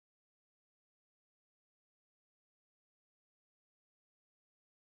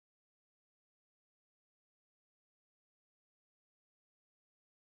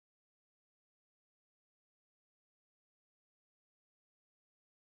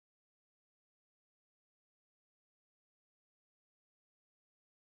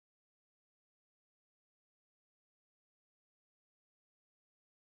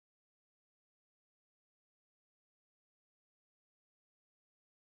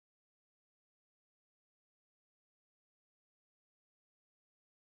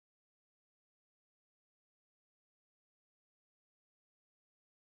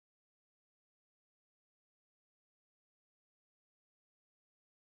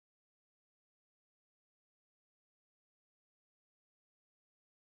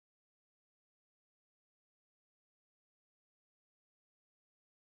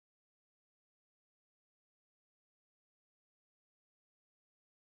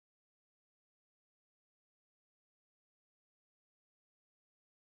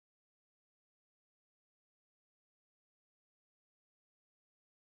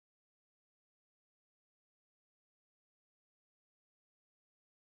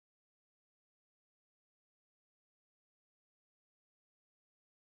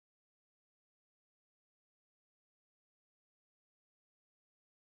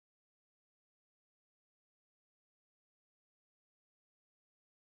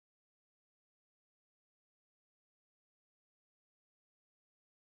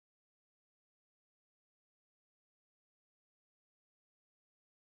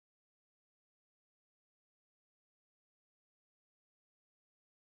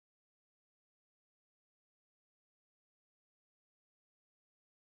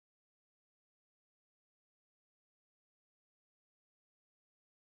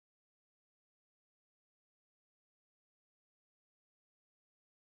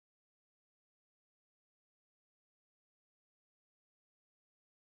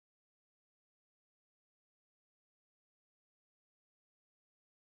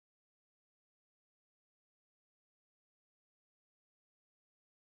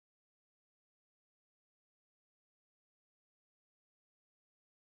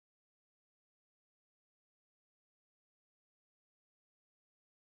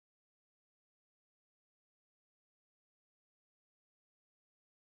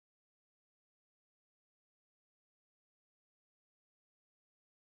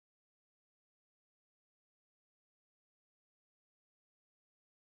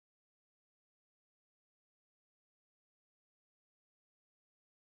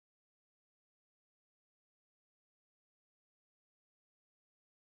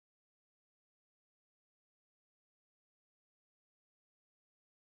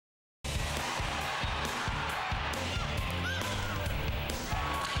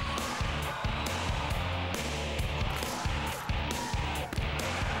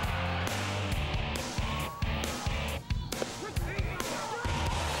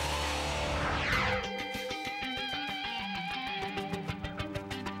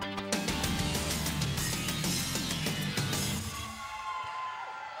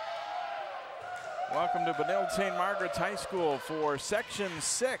Welcome to Benilde St. Margaret's High School for Section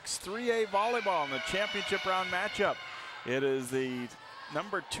 6 3A volleyball in the championship round matchup. It is the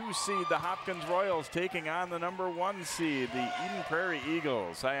number 2 seed, the Hopkins Royals, taking on the number 1 seed, the Eden Prairie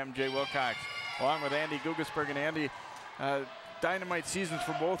Eagles. I am Jay Wilcox, along with Andy Gugesberg. And Andy, dynamite seasons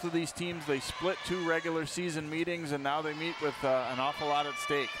for both of these teams. They split 2 regular season meetings, and now they meet with an awful lot at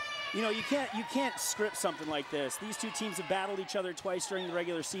stake. You know, you can't script something like this. These two teams have battled each other twice during the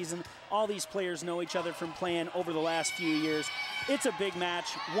regular season. All these players know each other from playing over the last few years. It's a big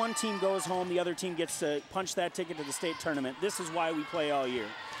match. One team goes home, the other team gets to punch that ticket to the state tournament. This is why we play all year.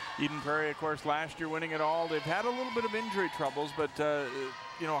 Eden Prairie, of course, last year winning it all. They've had a little bit of injury troubles, but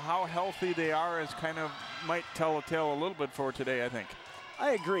you know, how healthy they are is kind of might tell a tale a little bit for today, I think.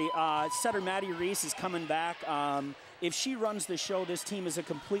 I agree. Setter Maddie Reese is coming back. If she runs the show, this team is a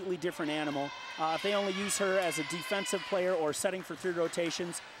completely different animal. If they only use her as a defensive player or setting for 3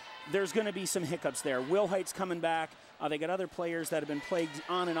 rotations, there's going to be some hiccups there. Will Height's coming back. They got other players that have been plagued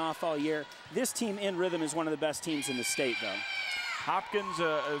on and off all year. This team in rhythm is one of the best teams in the state, though. Hopkins,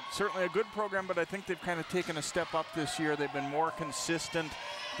 certainly a good program, but I think they've kind of taken a step up this year. They've been more consistent.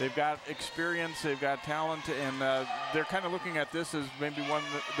 They've got experience, they've got talent, and they're kind of looking at this as maybe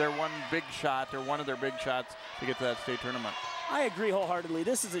their one big shot, or one of their big shots to get to that state tournament. I agree wholeheartedly.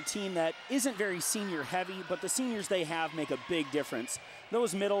 This is a team that isn't very senior heavy, but the seniors they have make a big difference.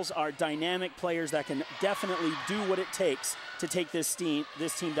 Those middles are dynamic players that can definitely do what it takes to take this team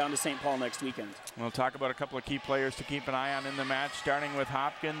down to St. Paul next weekend. We'll talk about a couple of key players to keep an eye on in the match, starting with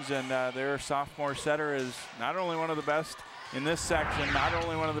Hopkins, and their sophomore setter is not only one of the best in this section, not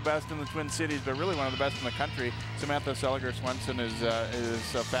only one of the best in the Twin Cities, but really one of the best in the country. Samantha Seliger-Swenson is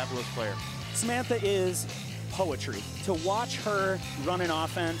a fabulous player. Samantha is poetry. To watch her run an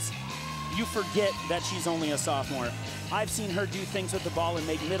offense, you forget that she's only a sophomore. I've seen her do things with the ball and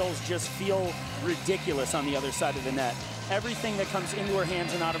make middles just feel ridiculous on the other side of the net. Everything that comes into her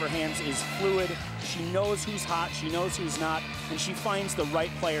hands and out of her hands is fluid. She knows who's hot, she knows who's not, and she finds the right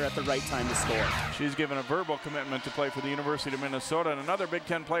player at the right time to score. She's given a verbal commitment to play for the University of Minnesota, and another Big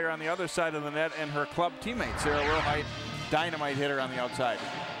Ten player on the other side of the net, and her club teammate, Sarah Wilhite, dynamite hitter on the outside.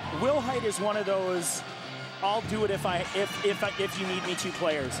 Wilhite is one of those, I'll do it if you need me to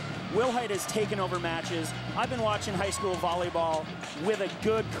players. Wilhite has taken over matches. I've been watching high school volleyball with a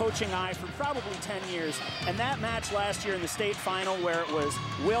good coaching eye for probably 10 years. And that match last year in the state final, where it was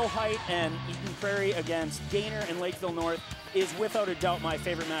Wilhite and Eden Prairie against Gaynor and Lakeville North, is without a doubt my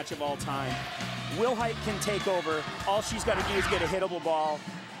favorite match of all time. Wilhite can take over. All she's got to do is get a hittable ball.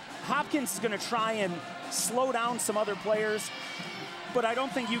 Hopkins is going to try and slow down some other players, but I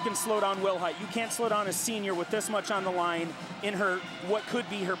don't think you can slow down Wilhite. You can't slow down a senior with this much on the line in her what could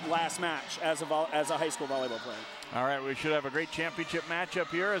be her last match as a high school volleyball player. All right, we should have a great championship matchup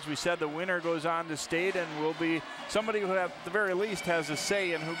here. As we said, the winner goes on to state and will be somebody who at the very least has a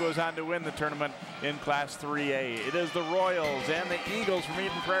say in who goes on to win the tournament in Class 3A. It is the Royals and the Eagles from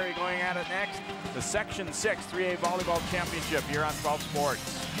Eden Prairie going at it next. The Section 6 3A volleyball championship here on 12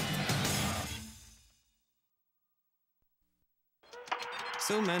 Sports.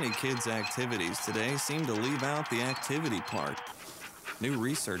 So many kids' activities today seem to leave out the activity part. New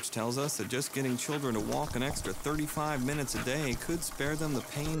research tells us that just getting children to walk an extra 35 minutes a day could spare them the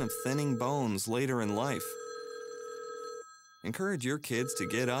pain of thinning bones later in life. Encourage your kids to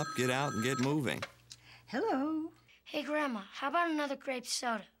get up, get out, and get moving. Hello. Hey, Grandma, how about another grape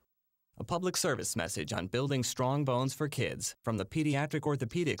soda? A public service message on building strong bones for kids from the Pediatric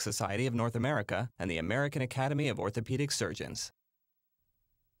Orthopedic Society of North America and the American Academy of Orthopedic Surgeons.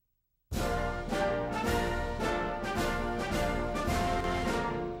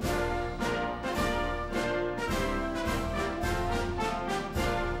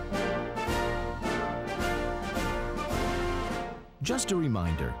 Just a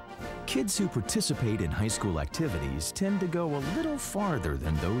reminder, kids who participate in high school activities tend to go a little farther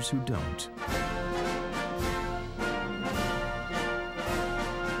than those who don't.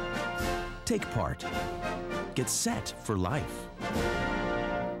 Take part. Get set for life.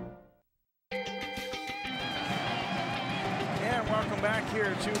 And welcome back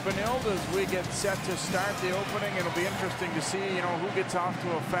here to Benilde as we get set to start the opening. It'll be interesting to see, you know, who gets off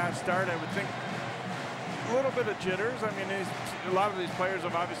to a fast start. I would think a little bit of jitters. I mean, a lot of these players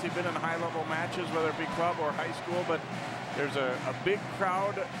have obviously been in high-level matches, whether it be club or high school, but there's a big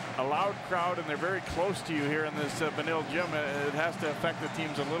crowd, a loud crowd, and they're very close to you here in this Benilde gym. It has to affect the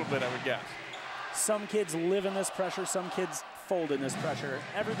teams a little bit, I would guess. Some kids live in this pressure, some kids fold in this pressure.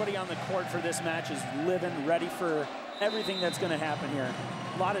 Everybody on the court for this match is living, ready for everything that's going to happen here.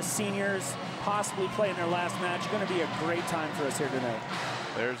 A lot of seniors possibly playing their last match. Going to be a great time for us here tonight.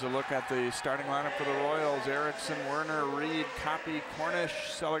 There's a look at the starting lineup for the Royals. Erickson, Werner, Reed, Copy, Cornish,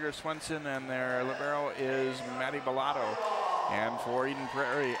 Seliger, Swenson, and their libero is Maddie Bellato. And for Eden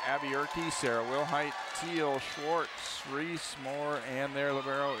Prairie, Abby Erke, Sarah Wilhite, Teal, Schwartz, Reese, Moore, and their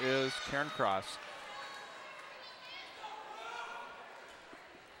libero is Karen Cross.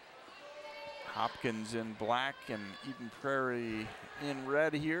 Hopkins in black and Eden Prairie in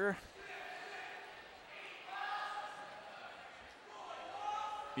red here.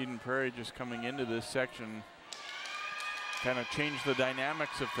 Eden Prairie just coming into this section kind of changed the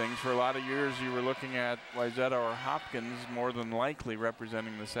dynamics of things. For a lot of years you were looking at Wayzata or Hopkins more than likely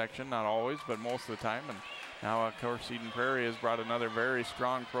representing the section, not always, but most of the time. And now of course Eden Prairie has brought another very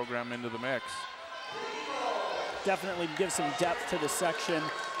strong program into the mix. Definitely gives some depth to the section.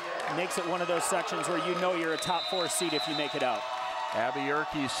 Makes it one of those sections where you know you're a top 4 seed if you make it out. Abby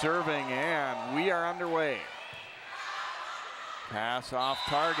Erke serving, and we are underway. Pass off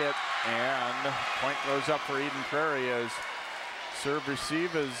target, and point goes up for Eden Prairie as serve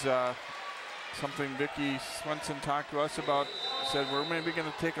receive is something Vicki Swenson talked to us about. Said we're maybe going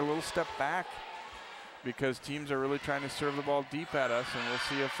to take a little step back because teams are really trying to serve the ball deep at us, and we'll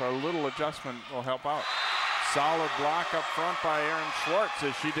see if a little adjustment will help out. Solid block up front by Erin Schwartz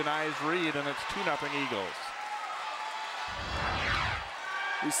as she denies Reed, and it's 2-0 Eagles.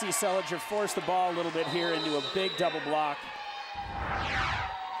 We see Seliger force the ball a little bit here into a big double block.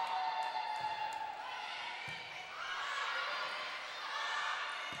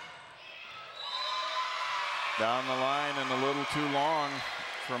 Down the line and a little too long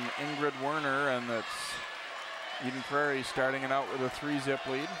from Ingrid Werner, and that's Eden Prairie starting it out with a 3-zip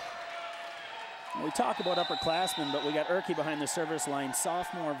lead. We talk about upperclassmen, but we got Erke behind the service line,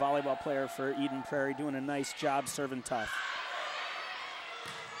 sophomore volleyball player for Eden Prairie, doing a nice job serving tough.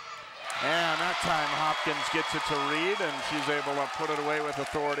 And that time Hopkins gets it to Reed, and she's able to put it away with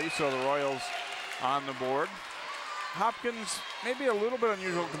authority, so the Royals on the board. Hopkins, maybe a little bit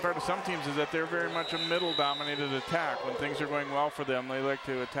unusual compared to some teams, is that they're very much a middle-dominated attack. When things are going well for them, they like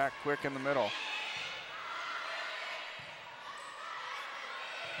to attack quick in the middle.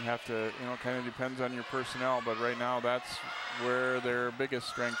 You have to, you know, kind of depends on your personnel, but right now that's where their biggest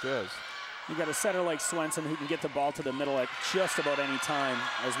strength is. You got a setter like Swenson who can get the ball to the middle at just about any time,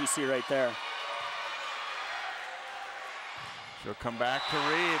 as we see right there. She'll come back to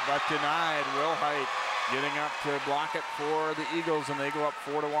Reed, but denied. Wilhite getting up to block it for the Eagles, and they go up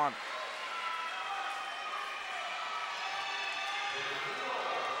 4-1.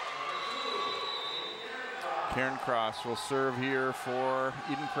 Karen Cross will serve here for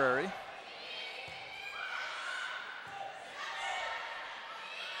Eden Prairie.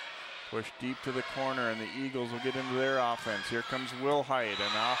 Push deep to the corner, and the Eagles will get into their offense. Here comes Wilhite,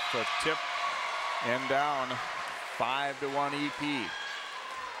 and off the tip and down. 5-1 EP.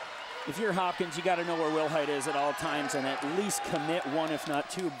 If you're Hopkins, you got to know where Wilhite is at all times and at least commit one, if not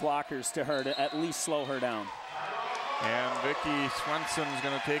two, blockers to her to at least slow her down. And Vicki Swenson's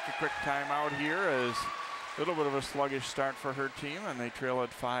going to take a quick timeout here as a little bit of a sluggish start for her team, and they trail at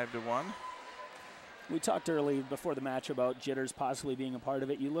 5-1. We talked early before the match about jitters possibly being a part of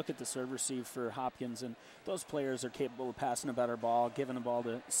it. You look at the serve receive for Hopkins, and those players are capable of passing a better ball, giving the ball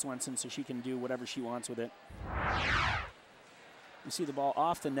to Swenson so she can do whatever she wants with it. You see the ball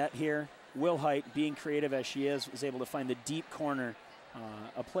off the net here. Wilhite, being creative as she is able to find the deep corner.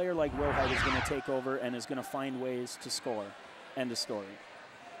 A player like Wilhite is going to take over and is going to find ways to score. End of story.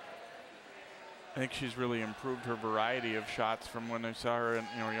 I think she's really improved her variety of shots from when I saw her,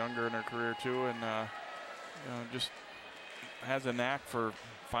 younger in her career too, and just has a knack for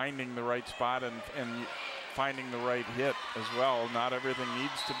finding the right spot and finding the right hit as well. Not everything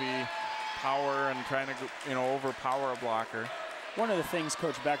needs to be power and trying to overpower a blocker. One of the things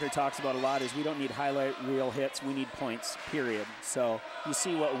Coach Becker talks about a lot is we don't need highlight reel hits, we need points, period. So you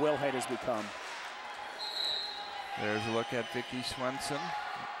see what Wilhite has become. There's a look at Vicki Swenson,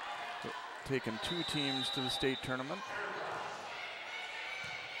 taking 2 teams to the state tournament.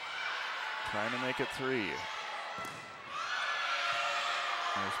 Trying to make it 3.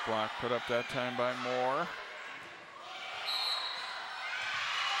 Nice block put up that time by Moore.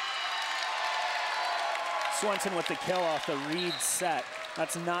 Swenson with the kill off the Reed set.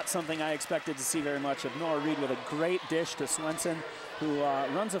 That's not something I expected to see very much of. Nora Reed with a great dish to Swenson, who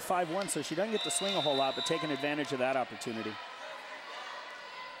runs a 5-1, so she doesn't get to swing a whole lot, but taking advantage of that opportunity.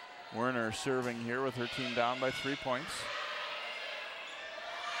 Werner serving here with her team down by 3 points.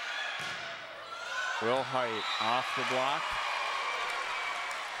 Wilhite off the block.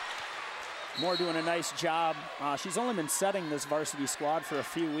 Moore doing a nice job. She's only been setting this varsity squad for a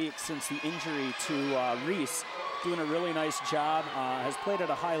few weeks since the injury to Reese. doing a really nice job, has played at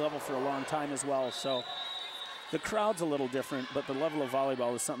a high level for a long time as well. So the crowd's a little different, but the level of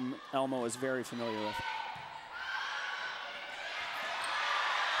volleyball is something Elmo is very familiar with.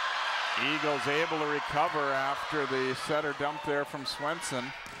 Eagles able to recover after the setter dump there from Swenson.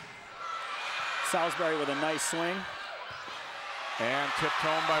 Salisbury with a nice swing. And tipped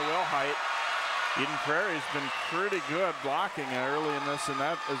home by Wilhite. Eden Prairie's been pretty good blocking early in this, and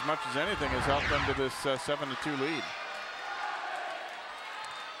that, as much as anything, has helped them to this 7-2 lead.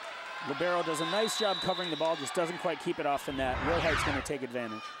 Libero does a nice job covering the ball, just doesn't quite keep it off the net. Wilhite's going to take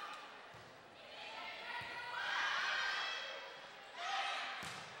advantage.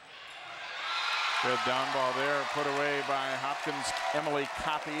 Good down ball there, put away by Hopkins' Emily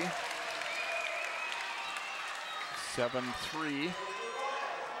Copy. 7-3.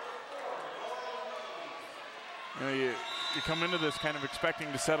 You know, you come into this kind of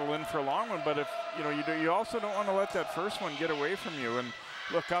expecting to settle in for a long one, but if you also don't want to let that first one get away from you and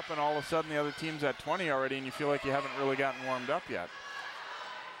look up and all of a sudden the other team's at 20 already and you feel like you haven't really gotten warmed up yet.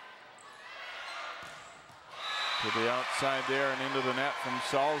 To the outside there and into the net from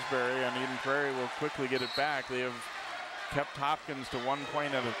Salisbury, and Eden Prairie will quickly get it back. They have kept Hopkins to 1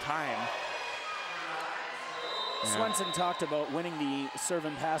 point at a time. Swenson talked about winning the serve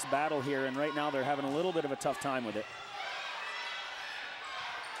and pass battle here, and right now they're having a little bit of a tough time with it.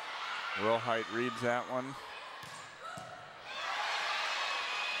 Wilhite reads that one.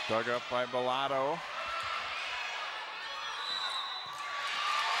 Dug up by Bellato.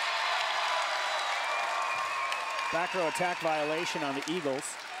 Back row attack violation on the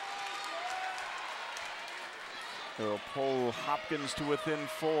Eagles. They'll pull Hopkins to within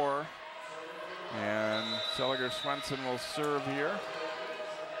 4. And Seliger Swenson will serve here.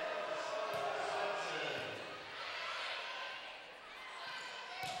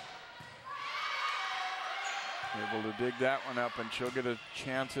 Able to dig that one up, and she'll get a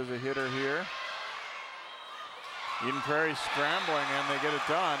chance as a hitter here. Eden Prairie scrambling, and they get it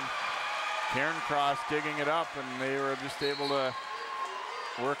done. Karen Cross digging it up, and they were just able to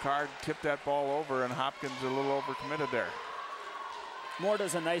work hard, tip that ball over, and Hopkins a little overcommitted there. Moore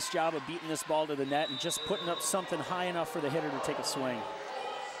does a nice job of beating this ball to the net and just putting up something high enough for the hitter to take a swing.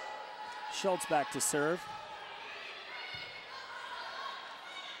 Schultz back to serve.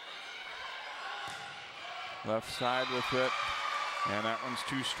 Left side with it, and that one's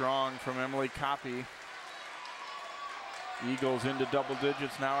too strong from Emily Copy. Eagles into double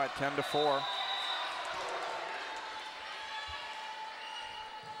digits now at 10-4.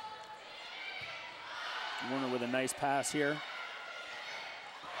 Warner with a nice pass here.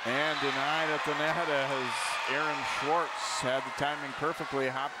 And denied at the net as Aaron Schwartz had the timing perfectly.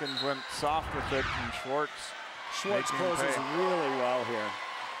 Hopkins went soft with it, and Schwartz closes really well here.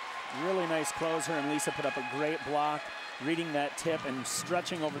 Really nice closer, and Lisa put up a great block, reading that tip and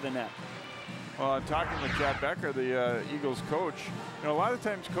stretching over the net. Well, talking with Chad Becker, the Eagles coach, a lot of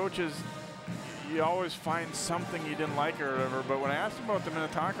times coaches, you always find something you didn't like or whatever, but when I asked him about the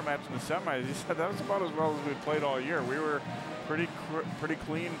Minnetonka match in the semis, he said that was about as well as we played all year. We were pretty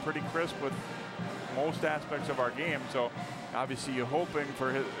clean, pretty crisp with most aspects of our game. So obviously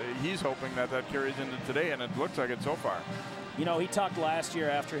he's hoping that carries into today, and it looks like it so far. You know, he talked last year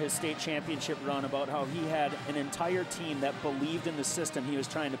after his state championship run about how he had an entire team that believed in the system he was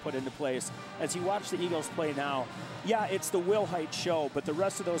trying to put into place. As you watch the Eagles play now, yeah, it's the Wilhite show, but the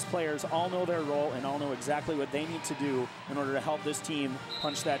rest of those players all know their role and all know exactly what they need to do in order to help this team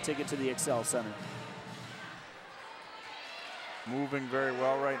punch that ticket to the Excel Center. Moving very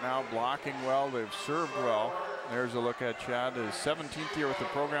well right now, blocking well, they've served well. There's a look at Chad, his 17th year with the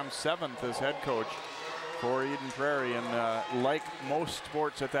program, 7th as head coach for Eden Prairie, and like most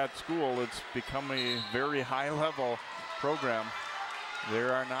sports at that school, it's become a very high-level program.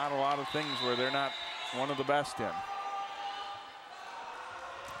 There are not a lot of things where they're not one of the best in.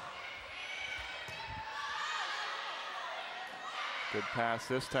 Good pass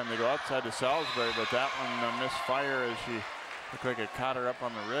this time. They go outside to Salisbury, but that one misfire as she looked like it caught her up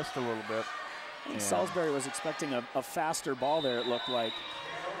on the wrist a little bit. And Salisbury was expecting a faster ball there, it looked like.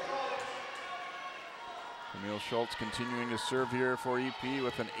 Camille Schultz continuing to serve here for EP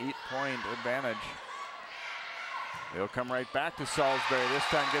with an 8-point advantage. They'll come right back to Salisbury. This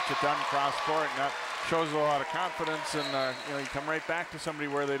time gets it done cross court, and that shows a lot of confidence. And you come right back to somebody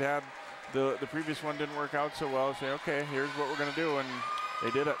where they'd had the previous one didn't work out so well. Say, okay, here's what we're going to do, and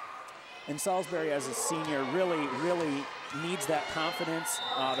they did it. And Salisbury, as a senior, really needs that confidence.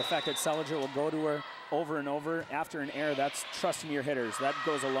 The fact that Seliger will go to her over and over after an error, that's trusting your hitters. That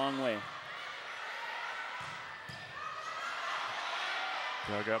goes a long way.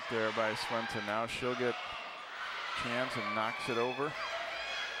 Dug up there by Swenson. Now she'll get chance and knocks it over.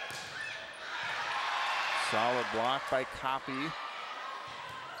 Solid block by Copy.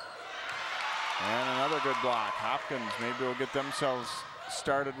 And another good block. Hopkins maybe will get themselves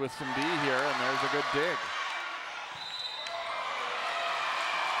started with some D here, and there's a good dig.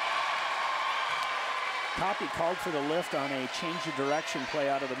 Copy called for the lift on a change of direction play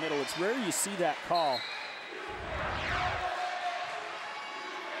out of the middle. It's rare you see that call.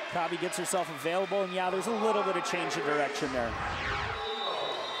 Copy gets herself available, and yeah, there's a little bit of change of direction there.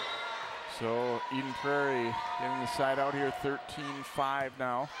 So Eden Prairie getting the side out here, 13-5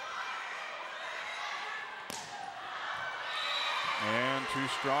 now. And too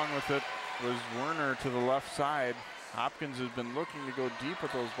strong with it was Werner to the left side. Hopkins has been looking to go deep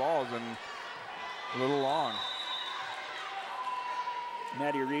with those balls and a little long.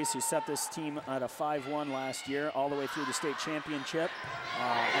 Maddie Reese, who set this team at a 5-1 last year, all the way through the state championship.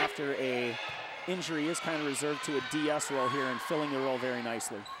 After a injury, is kind of reserved to a DS role here and filling the role very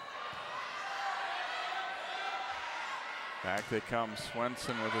nicely. Back they come,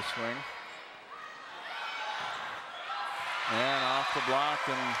 Swenson with a swing. And off the block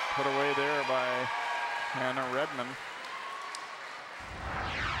and put away there by Hannah Redmond.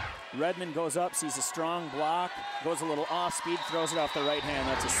 Redmond goes up, sees a strong block, goes a little off speed, throws it off the right hand.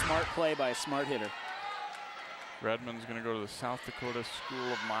 That's a smart play by a smart hitter. Redmond's going to go to the South Dakota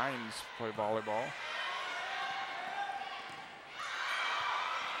School of Mines to play volleyball.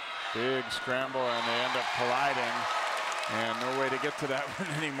 Big scramble, and they end up colliding. And no way to get to that one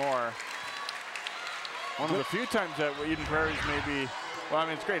anymore. One of the few times that Eden Prairie's maybe, well, I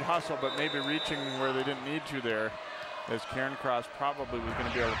mean, it's great hustle, but maybe reaching where they didn't need to there, as Karen Cross probably was going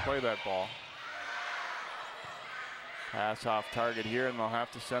to be able to play that ball. Pass off target here, and they'll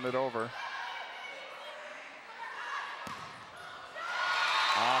have to send it over.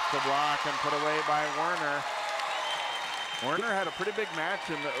 Off the block and put away by Werner. Werner had a pretty big match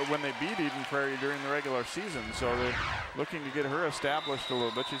when they beat Eden Prairie during the regular season, so they're looking to get her established a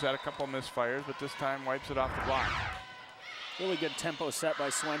little bit. She's had a couple misfires, but this time wipes it off the block. Really good tempo set by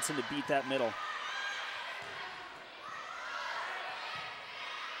Swenson to beat that middle.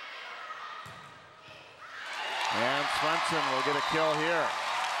 And Swenson will get a kill here.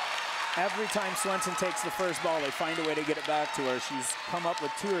 Every time Swenson takes the first ball, they find a way to get it back to her. She's come up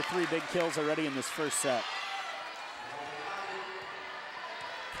with 2 or 3 big kills already in this first set.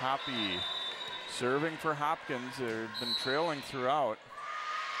 Copy serving for Hopkins. They've been trailing throughout.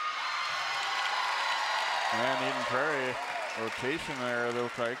 And Eden Prairie, rotation there, it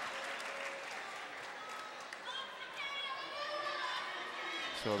looks like.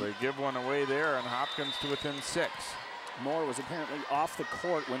 So they give one away there, and Hopkins to within 6. Moore was apparently off the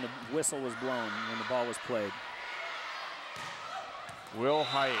court when the whistle was blown, when the ball was played. Will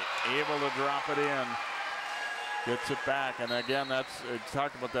Height able to drop it in. Gets it back, and again, I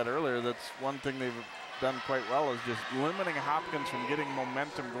talked about that earlier. That's one thing they've done quite well, is just limiting Hopkins from getting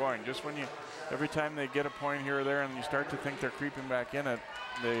momentum going. Just when every time they get a point here or there and you start to think they're creeping back in it,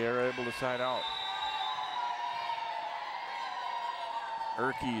 they are able to side out.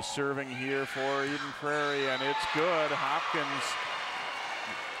 Erke serving here for Eden Prairie, and it's good. Hopkins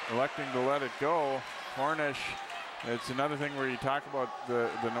electing to let it go. Cornish, it's another thing where you talk about the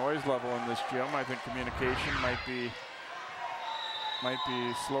noise level in this gym. I think communication might be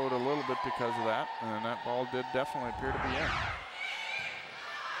slowed a little bit because of that, and that ball did definitely appear to be in.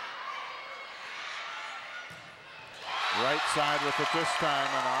 Right side with it this time,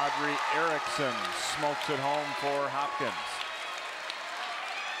 and Audrey Erickson smokes it home for Hopkins.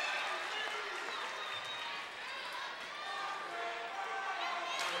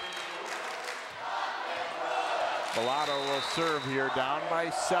 Bellato will serve here, down by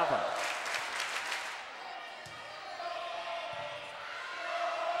 7.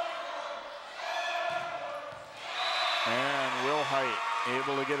 And Will Height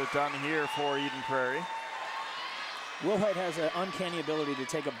able to get it done here for Eden Prairie. Will Height has an uncanny ability to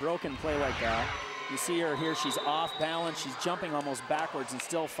take a broken play like that. You see her here, she's off balance, she's jumping almost backwards and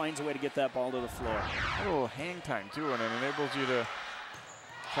still finds a way to get that ball to the floor. A little hang time too, and it enables you to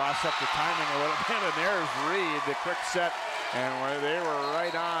cross up the timing a little bit, and there's Reed, the quick set, and they were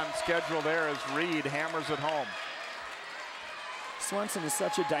right on schedule there as Reed hammers it home. Swenson is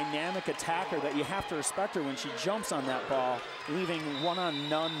such a dynamic attacker that you have to respect her when she jumps on that ball, leaving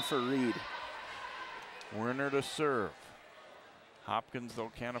 1-on-none for Reed. Werner to serve. Hopkins,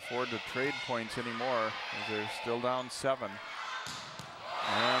 though, can't afford to trade points anymore as they're still down 7.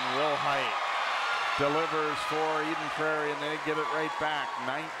 And Will Height delivers for Eden Prairie, and they get it right back.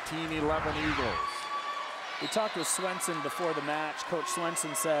 19-11 Eagles. We talked with Swenson before the match. Coach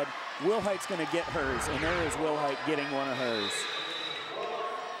Swenson said, Wilhite's going to get hers, and there is Wilhite getting one of hers.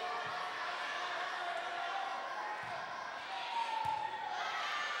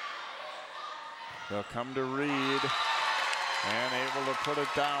 They'll come to Reed and able to put it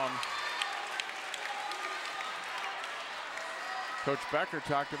down. Coach Becker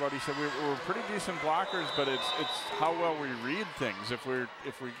talked about, he said we're pretty decent blockers, but it's how well we read things. If we're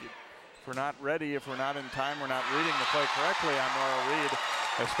not ready, if we're not in time, we're not reading the play correctly on Nora Reed,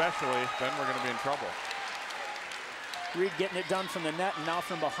 especially, then we're going to be in trouble. Reed getting it done from the net and now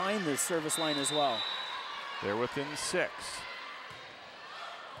from behind the service line as well. They're within 6.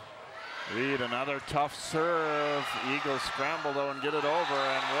 Reed, another tough serve. Eagles scramble though and get it over,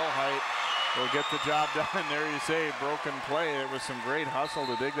 and Wilhite will get the job done. And there you say, broken play. It was some great hustle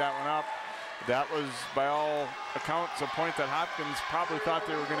to dig that one up. That was, by all accounts, a point that Hopkins probably thought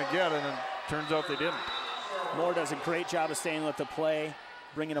they were going to get, and it turns out they didn't. Moore does a great job of staying with the play,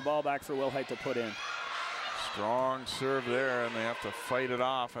 bringing the ball back for Wilhite to put in. Strong serve there, and they have to fight it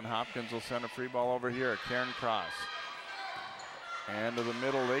off, and Hopkins will send a free ball over here. Karen Cross. And to the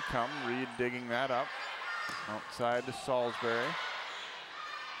middle they come. Reed digging that up. Outside to Salisbury.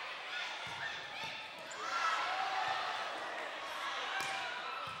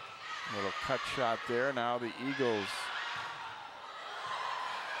 Little cut shot there. Now the Eagles.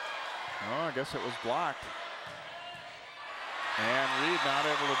 Oh, I guess it was blocked. And Reed not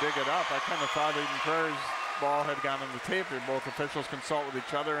able to dig it up. I kind of thought Eden Prairie's ball had gone on the tape. Both officials consult with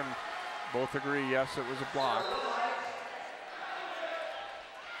each other and both agree, yes, it was a block.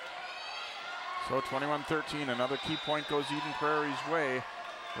 So 21-13, another key point goes Eden Prairie's way.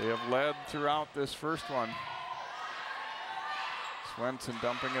 They have led throughout this first one. Swenson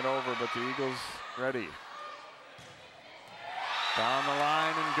dumping it over, but the Eagles ready. Down the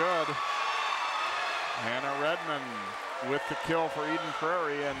line and good. Hannah Redmond with the kill for Eden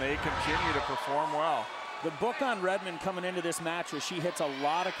Prairie, and they continue to perform well. The book on Redmond coming into this match was she hits a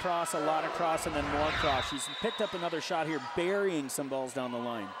lot of cross, and then more cross. She's picked up another shot here, burying some balls down the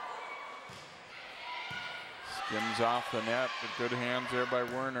line. Skims off the net, but good hands there by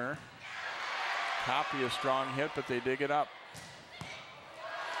Werner. Copy a strong hit, but they dig it up.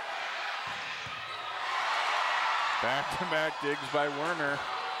 Back-to-back digs by Werner.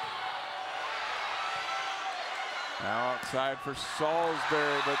 Now outside for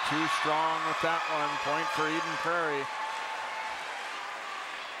Salisbury, but too strong with that one. Point for Eden Prairie.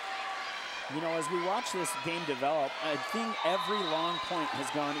 You know, as we watch this game develop, I think every long point has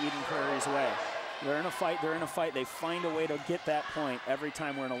gone Eden Prairie's way. They're in a fight, They find a way to get that point every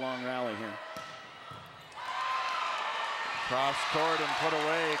time we're in a long rally here. Cross court and put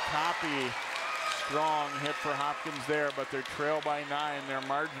away. Copy. Strong hit for Hopkins there, but they trail by 9. Their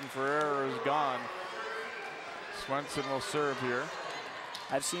margin for error is gone. Swenson will serve here.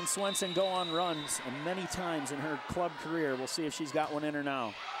 I've seen Swenson go on runs many times in her club career. We'll see if she's got one in her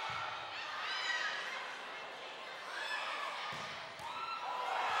now.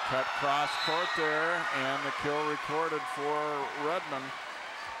 Cut cross court there, and the kill recorded for Redmond.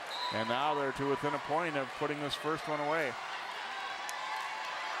 And now they're to within a point of putting this first one away.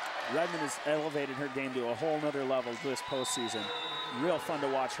 Redmond has elevated her game to a whole nother level this postseason. Real fun to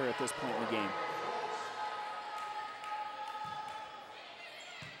watch her at this point in the game.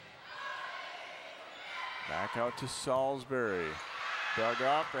 Back out to Salisbury. Dug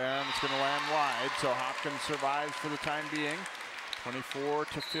up, and it's going to land wide, so Hopkins survives for the time being.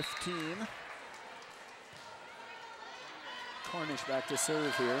 24-15. Cornish back to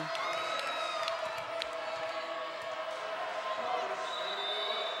serve here.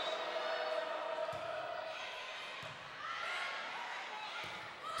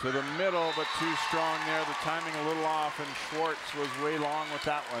 To the middle, but too strong there. The timing a little off, and Schwartz was way long with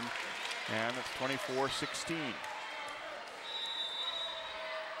that one. And it's 24-16.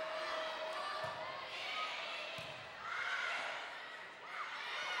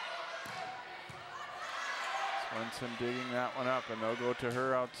 Swenson digging that one up, and they'll go to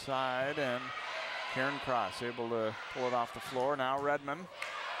her outside, and Karen Cross able to pull it off the floor. Now Redmond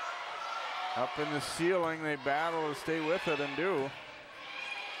up in the ceiling. They battle to stay with it and do.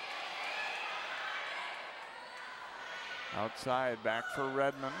 Outside, back for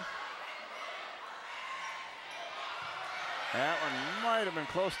Redmond. That one might have been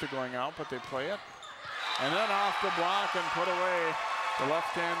close to going out, but they play it. And then off the block and put away. The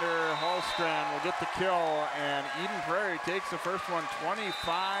left-hander Hallstrand will get the kill, and Eden Prairie takes the first one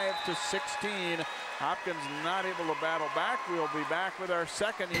 25-16. Hopkins not able to battle back. We'll be back with our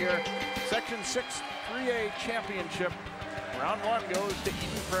second here. Section 6 3A championship. Round 1 goes to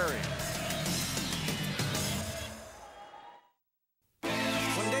Eden Prairie.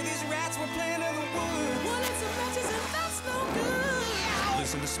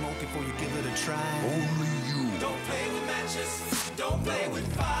 Listen to smoke before you give it a try. Only you. Don't play with matches. Don't play with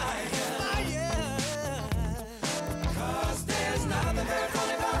fire. Cause there's nothing very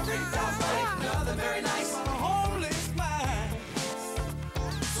funny about rigged out life. Nothing very nice on a homeless mind.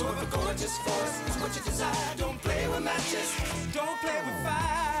 So if a gorgeous force is what you desire, don't play with matches. Don't play with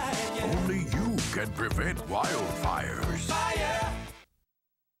fire. Only you can prevent wildfires. Fire.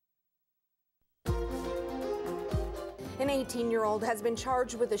 An 18-year-old has been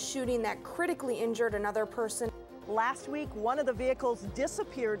charged with a shooting that critically injured another person. Last week, one of the vehicles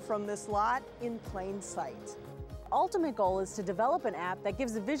disappeared from this lot in plain sight. Ultimate goal is to develop an app that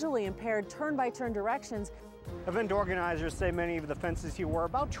gives the visually impaired turn-by-turn directions. Event organizers say many of the fences here were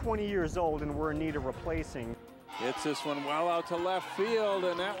about 20 years old and were in need of replacing. Hits this one well out to left field,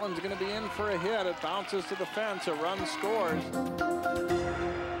 and that one's going to be in for a hit. It bounces to the fence. A run scores.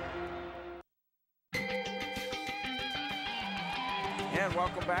 And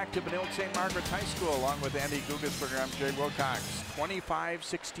welcome back to Benilde St. Margaret's High School, along with Andy Gugasberger. I'm Jay Wilcox.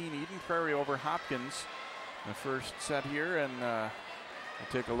 25-16 Eden Prairie over Hopkins. The first set here, and we'll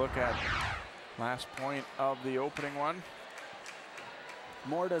take a look at last point of the opening one.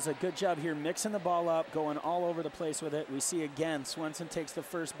 Moore does a good job here mixing the ball up, going all over the place with it. We see again, Swenson takes the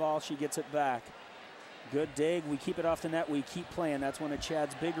first ball, she gets it back. Good dig, we keep it off the net, we keep playing. That's one of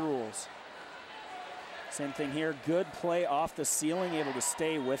Chad's big rules. Same thing here, good play off the ceiling, able to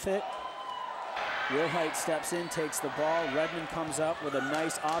stay with it. Wilhite steps in, takes the ball. Redmond comes up with a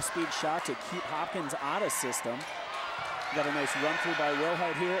nice off-speed shot to keep Hopkins out of system. Got a nice run through by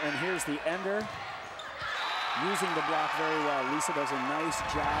Wilhite here, and here's the ender. Using the block very well. Lisa does a nice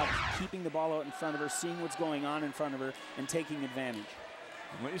job keeping the ball out in front of her, seeing what's going on in front of her, and taking advantage.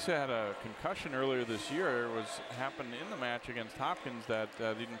 Lisa had a concussion earlier this year. It happened in the match against Hopkins that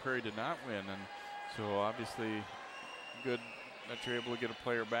Eden Prairie did not win, and so obviously good that you're able to get a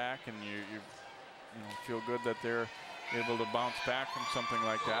player back, and you feel good that they're able to bounce back from something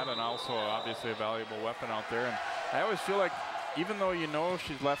like that, and also obviously a valuable weapon out there. And I always feel like even though you know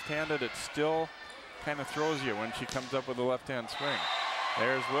she's left-handed, it still kind of throws you when she comes up with a left-hand swing.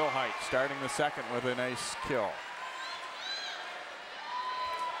 There's Wilhite starting the second with a nice kill.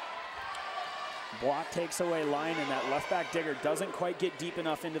 Block takes away line, and that left back digger doesn't quite get deep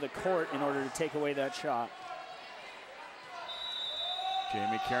enough into the court in order to take away that shot.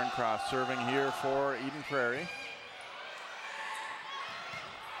 Jamie Cairncross serving here for Eden Prairie.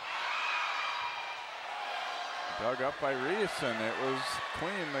 Dug up by Reese, and it was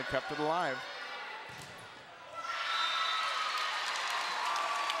clean. They kept it alive.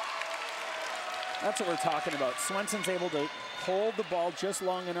 That's what we're talking about. Swenson's able to hold the ball just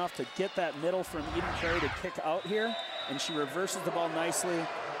long enough to get that middle from Eden Prairie to kick out here, and she reverses the ball nicely.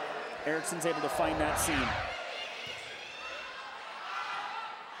 Erickson's able to find that seam.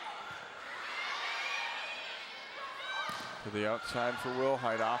 To the outside for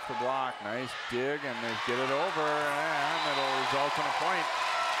Wilhite, off the block. Nice dig, and they get it over, and it'll result in a point.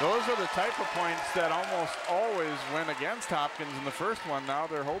 Those are the type of points that almost always went against Hopkins in the first one. Now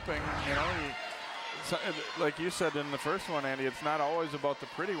they're hoping, like you said in the first one, Andy, it's not always about the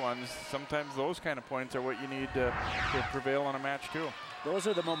pretty ones. Sometimes those kind of points are what you need to prevail on a match too. Those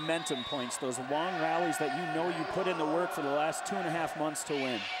are the momentum points, those long rallies that you put in the work for the last 2.5 months to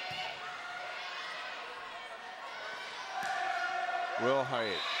win. Wilhite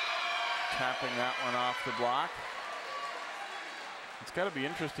tapping that one off the block. It's got to be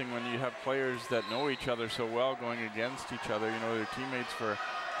interesting when you have players that know each other so well going against each other. They're teammates for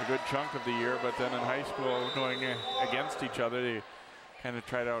a good chunk of the year, but then in high school going against each other, they kind of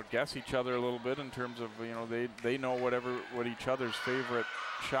try to outguess each other a little bit in terms of, they know what each other's favorite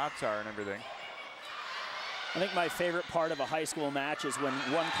shots are and everything. I think my favorite part of a high school match is when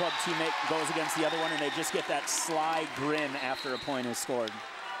one club teammate goes against the other one and they just get that sly grin after a point is scored.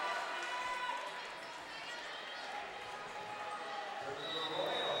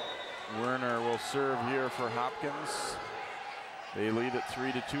 Werner will serve here for Hopkins. They lead it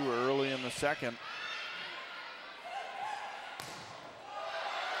 3-2 early in the second.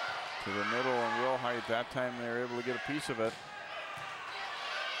 To the middle, and Wilhite, that time they were able to get a piece of it.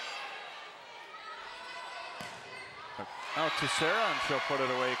 Out to Sarah, and she'll put it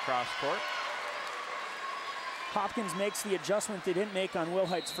away cross court. Hopkins makes the adjustment they didn't make on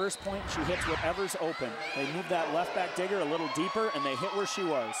Wilhite's first point. She hits whatever's open. They move that left back digger a little deeper, and they hit where she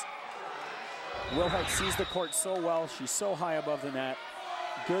was. Wilhite sees the court so well. She's so high above the net.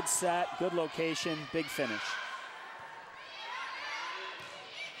 Good set, good location, big finish.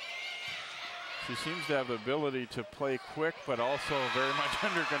 She seems to have the ability to play quick, but also very much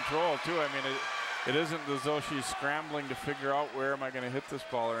under control too. I mean, it isn't as though she's scrambling to figure out where am I going to hit this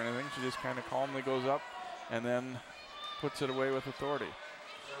ball or anything. She just kind of calmly goes up and then puts it away with authority.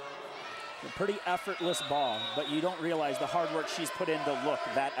 A pretty effortless ball, but you don't realize the hard work she's put in to look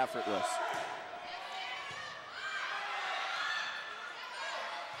that effortless.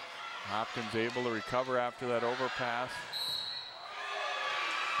 Hopkins able to recover after that overpass.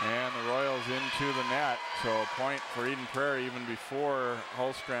 And the Royals into the net. So a point for Eden Prairie even before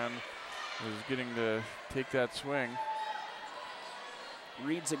Hulstrand was getting to take that swing.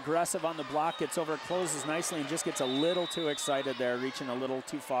 Reed's aggressive on the block, gets over, closes nicely, and just gets a little too excited there, reaching a little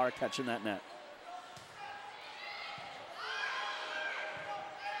too far, catching that net.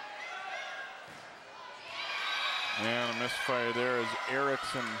 And a misfire there as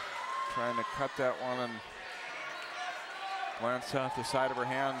Erickson trying to cut that one and glanced off the side of her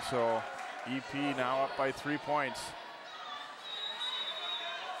hand. So EP now up by 3 points.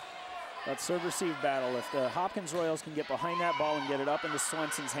 That serve-receive battle, if the Hopkins Royals can get behind that ball and get it up into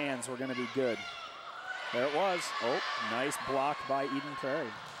Swenson's hands, we're going to be good. There it was. Oh, nice block by Eden Prairie.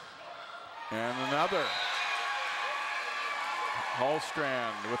 And another.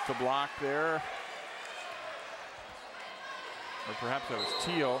 Hulstrand with the block there. Or perhaps that was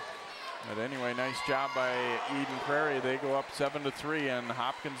Teal. But anyway, nice job by Eden Prairie. They go up 7-3, and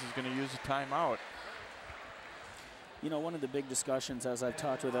Hopkins is going to use a timeout. You know, one of the big discussions as I've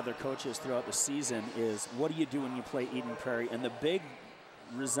talked with other coaches throughout the season is what do you do when you play Eden Prairie? And the big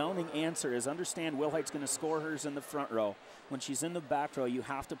resounding answer is understand Wilhite's going to score hers in the front row. When she's in the back row, you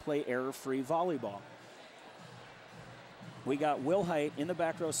have to play error-free volleyball. We got Wilhite in the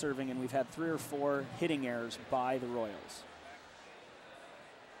back row serving, and we've had 3 or 4 hitting errors by the Royals.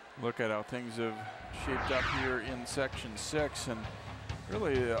 Look at how things have shaped up here in Section 6, and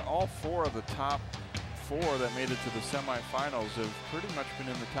really all 4 of the top 4 that made it to the semifinals have pretty much been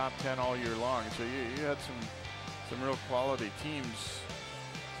in the top 10 all year long. So you had some real quality teams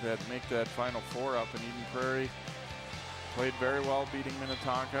that make that Final 4 up, and Eden Prairie played very well, beating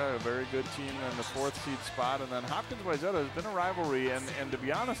Minnetonka, a very good team in the 4th seed spot. And then Hopkins-Wayzata has been a rivalry, and to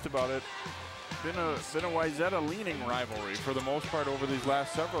be honest about it, been a Wayzata-leaning rivalry for the most part over these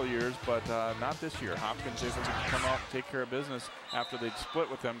last several years, but not this year. Hopkins able to come out and take care of business after they'd split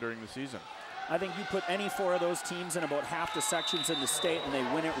with them during the season. I think you put any 4 of those teams in about half the sections in the state and they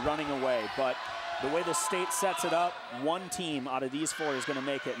win it running away. But the way the state sets it up, 1 team out of these 4 is going to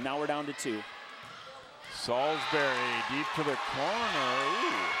make it. Now we're down to 2. Salisbury deep to the corner.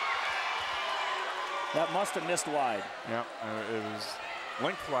 Ooh. That must have missed wide. Yeah, it was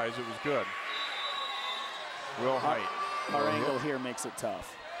lengthwise, it was good. Wilhite. Our angle here makes it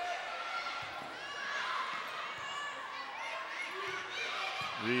tough.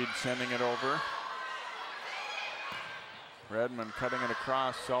 Reed sending it over. Redmond cutting it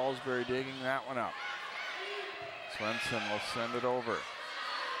across. Salisbury digging that one up. Swenson will send it over.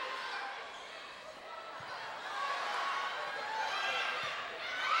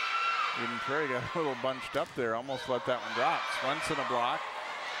 Eden Prairie got a little bunched up there, almost let that one drop. Swenson a block.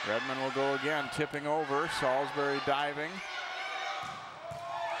 Redmond will go again, tipping over. Salisbury diving.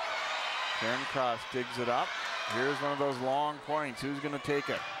 Karen Cross digs it up. Here's one of those long points. Who's going to take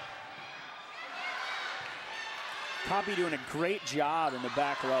it? Copy doing a great job in the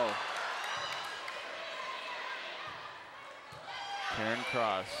back row. Karen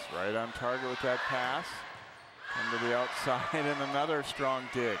Cross right on target with that pass. Come to the outside and another strong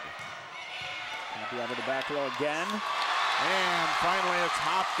dig. Copy out of the back row again. And finally it's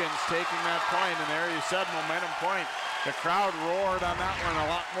Hopkins taking that point. And there you said momentum point. The crowd roared on that one a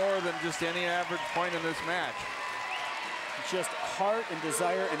lot more than just any average point in this match. Just heart and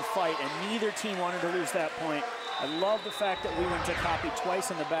desire and fight, and neither team wanted to lose that point. I love the fact that we went to Copy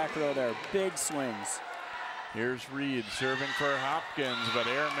twice in the back row there. Big swings. Here's Reed serving for Hopkins, but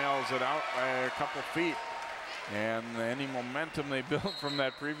airmails it out by a couple feet. And any momentum they built from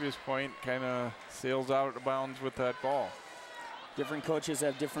that previous point kind of sails out of bounds with that ball. Different coaches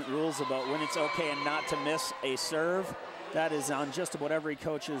have different rules about when it's okay and not to miss a serve. That is on just about every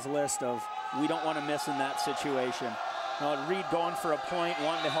coach's list of we don't want to miss in that situation. Reed going for a point,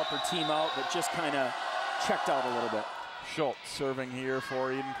 wanting to help her team out, but just kind of checked out a little bit. Schultz serving here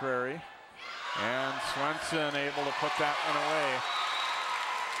for Eden Prairie. And Swenson able to put that one away.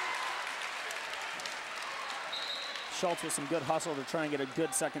 Schultz with some good hustle to try and get a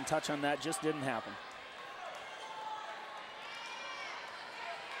good second touch on that. Just didn't happen.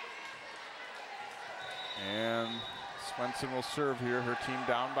 And Swenson will serve here. Her team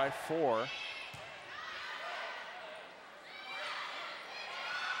down by 4.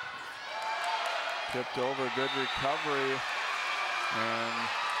 Tipped over, good recovery. And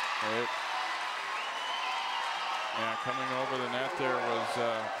it Yeah, coming over the net there was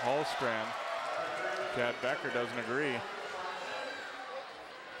Holstrand. Chad Becker doesn't agree.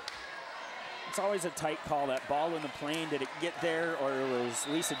 It's always a tight call. That ball in the plane, did it get there, or was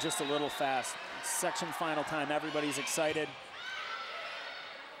Lisa just a little fast? Section final time, everybody's excited.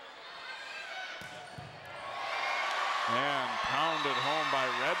 And pounded home by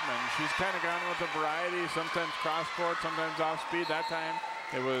Redmond. She's kind of gone with a variety, sometimes cross court, sometimes off speed. That time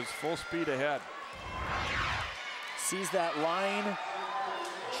it was full speed ahead. Sees that line,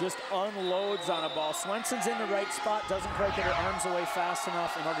 just unloads on a ball. Swenson's in the right spot, doesn't quite get her arms away fast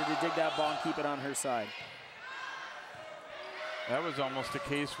enough in order to dig that ball and keep it on her side. That was almost a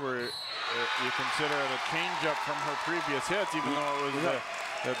case where you consider it a changeup from her previous hits, even though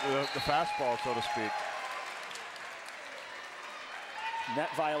it was the fastball, so to speak. Net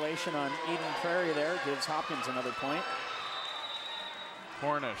violation on Eden Prairie there, gives Hopkins another point.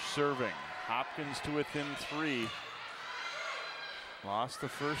 Cornish serving. Hopkins to within 3. Lost the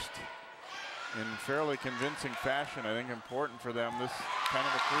first in fairly convincing fashion. I think important for them. This kind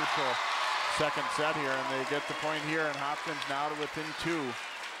of a crucial second set here, and they get the point here, and Hopkins now to within 2.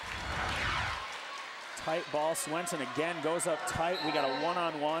 Tight ball. Swenson again goes up tight. We got a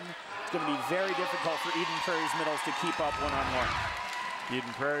one-on-one. It's going to be very difficult for Eden Prairie's middles to keep up one-on-one.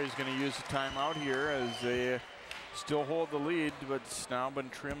 Eden Prairie is going to use the timeout here as they still hold the lead, but it's now been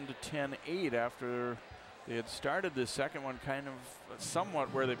trimmed to 10-8 after they had started the second one kind of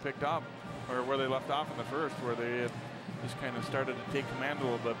somewhat where they picked up, or where they left off in the first, where they had just kind of started to take command a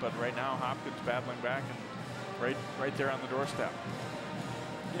little bit. But right now, Hopkins battling back and right there on the doorstep.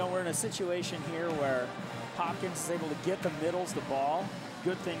 You know, we're in a situation here where Hopkins is able to get the middles the ball.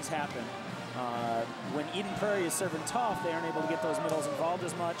 Good things happen. When Eden Prairie is serving tough, they aren't able to get those middles involved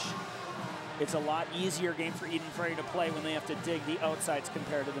as much. It's a lot easier game for Eden Prairie to play when they have to dig the outsides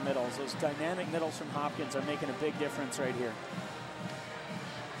compared to the middles. Those dynamic middles from Hopkins are making a big difference right here.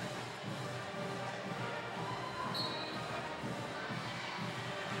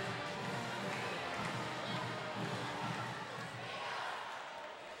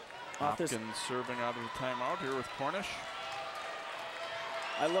 Hopkins serving out of the timeout here with Cornish.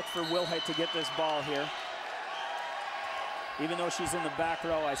 I look for Wilhite to get this ball here. Even though she's in the back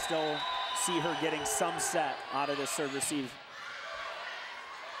row, I still see her getting some set out of this serve receive.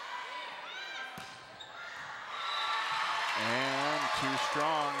 And too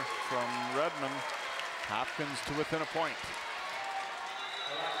strong from Redmond. Hopkins to within a point.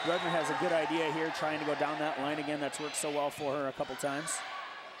 Redmond has a good idea here, trying to go down that line again. That's worked so well for her a couple times.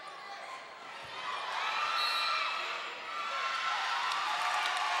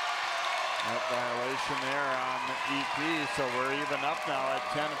 That violation there on EP, so we're even up now at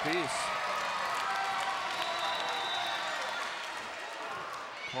 10 apiece.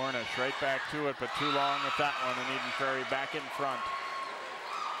 Cornish right back to it, but too long with that one, and Eden Prairie back in front.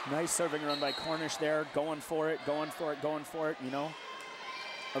 Nice serving run by Cornish there, going for it, going for it, going for it, you know.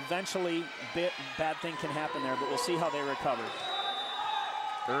 Eventually, bad thing can happen there, but we'll see how they recover.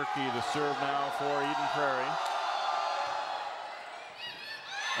 Erke the serve now for Eden Prairie.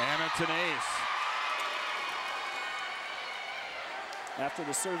 And it's an ace. After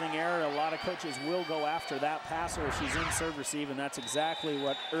the serving error, a lot of coaches will go after that passer if she's in serve receive, and that's exactly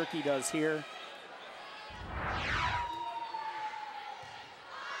what Erke does here.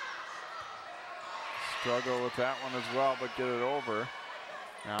 Struggle with that one as well, but get it over.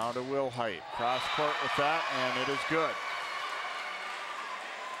 Now to Wilhite. Cross court with that, and it is good.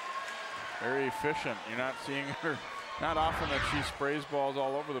 Very efficient. You're not seeing her. Not often that she sprays balls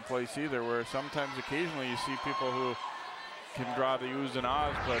all over the place either, where sometimes occasionally you see people who can draw the oohs and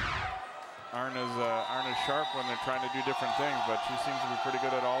ahs, but aren't as sharp when they're trying to do different things, but she seems to be pretty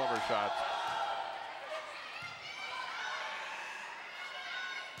good at all of her shots.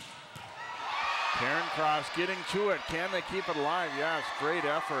 Karen Cross getting to it. Can they keep it alive? Yes, great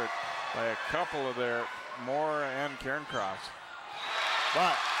effort by a couple of their Moore and Karen Cross.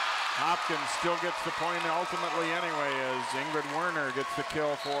 But Hopkins still gets the point ultimately anyway, as Ingrid Werner gets the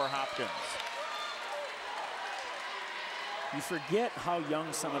kill for Hopkins. You forget how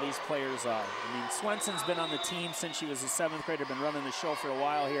young some of these players are. I mean, Swenson's been on the team since she was a 7th grader, been running the show for a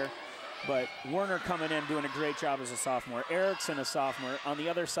while here. But Werner coming in, doing a great job as a sophomore. Erickson, a sophomore. On the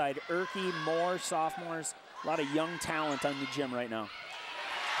other side, Erke, Moore, sophomores. A lot of young talent on the gym right now.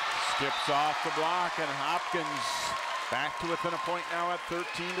 Skips off the block, and Hopkins back to within a point now at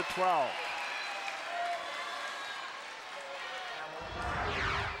 13-12.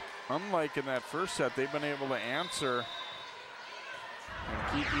 Unlike in that first set, they've been able to answer and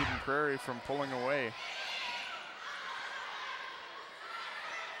keep Eden Prairie from pulling away.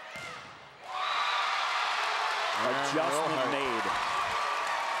 Adjustment made.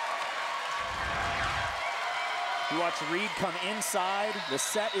 You watch Reed come inside. The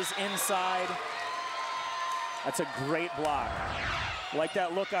set is inside. That's a great block. Like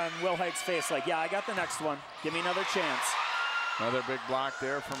that look on Will Height's face, like, yeah, I got the next one. Give me another chance. Another big block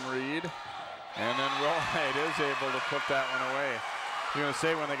there from Reed. And then Will Height is able to put that one away. I was going to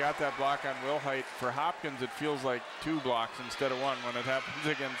say, when they got that block on Will Height, for Hopkins, it feels like 2 blocks instead of 1 when it happens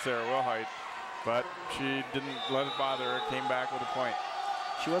against Sarah Will Height. But she didn't let it bother her, came back with a point.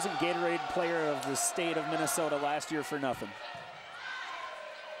 She wasn't Gatorade Player of the State of Minnesota last year for nothing.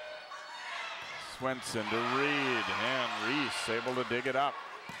 Swenson to Reed, and Reese able to dig it up.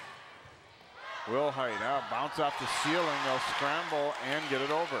 Will Height now bounce off the ceiling. They'll scramble and get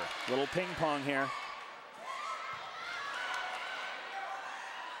it over. Little ping pong here.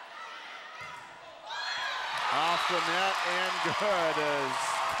 Off the net and good as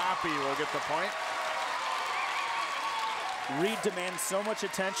Copy will get the point. Reed demands so much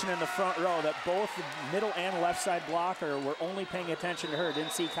attention in the front row that both the middle and left side blocker were only paying attention to her.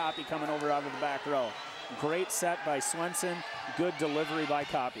 Didn't see Copy coming over out of the back row. Great set by Swenson. Good delivery by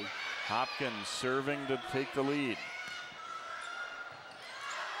Copy. Hopkins serving to take the lead.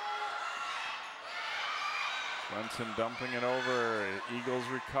 Swenson dumping it over. Eagles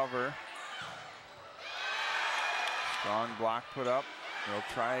recover. Strong block put up. They'll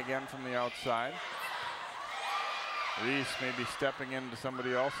try again from the outside. Reese may be stepping into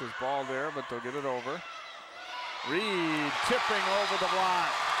somebody else's ball there, but they'll get it over. Reed tipping over the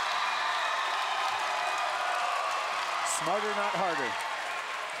block. Smarter, not harder.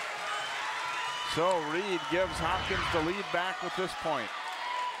 So Reed gives Hopkins the lead back with this point.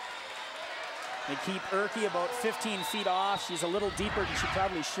 They keep Erke about 15 feet off. She's a little deeper than she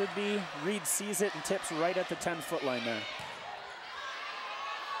probably should be. Reed sees it and tips right at the 10-foot line there.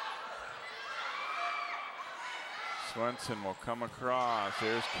 Swenson will come across.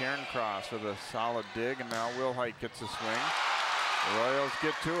 There's Karen Cross with a solid dig, and now Will Height gets a swing. The Royals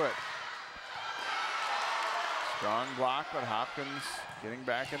get to it. Strong block, but Hopkins getting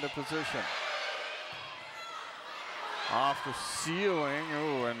back into position. Off the ceiling,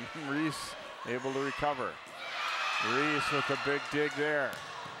 ooh, and Reese able to recover. Reese with a big dig there.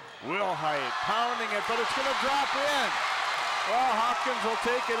 Will Height pounding it, but it's going to drop in. Well, Hopkins will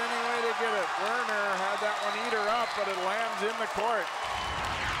take it any way to get it. Werner had that one eat her up, but it lands in the court.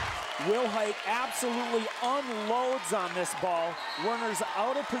 Will Height absolutely unloads on this ball. Werner's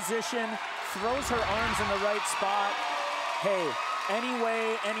out of position, throws her arms in the right spot. Hey,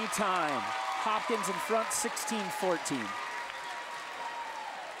 anyway, anytime. Hopkins in front, 16-14.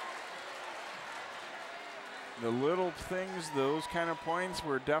 The little things, those kind of points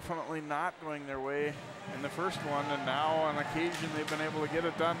were definitely not going their way in the first one, and now on occasion they've been able to get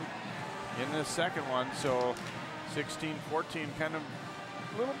it done in this second one. So 16-14, kind of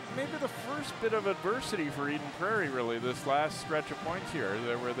little, maybe the first bit of adversity for Eden Prairie really this last stretch of points here,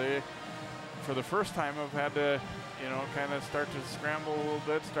 where they, for the first time, have had to, you know, kind of start to scramble a little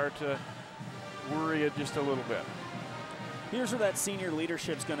bit, start to worry it just a little bit. Here's where that senior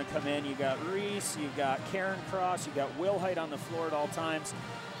leadership's going to come in. You got Reese, you got Karen Cross, you got Will Height on the floor at all times.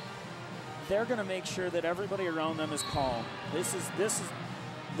 They're going to make sure that everybody around them is calm. This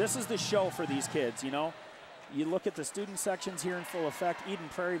is the show for these kids, you know. You look at the student sections here in full effect. Eden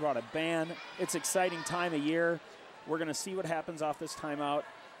Prairie brought a band. It's exciting time of year. We're going to see what happens off this timeout.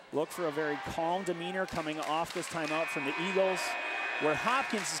 Look for a very calm demeanor coming off this timeout from the Eagles, where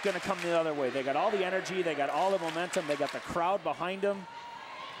Hopkins is going to come the other way. They got all the energy, they got all the momentum, they got the crowd behind them.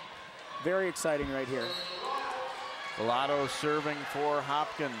 Very exciting right here. Villado serving for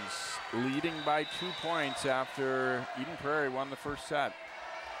Hopkins, leading by 2 points after Eden Prairie won the first set.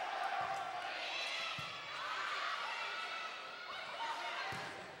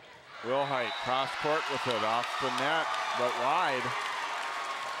 Will Height cross court with it, off the net, but wide.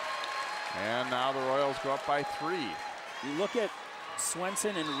 And now the Royals go up by 3. You look at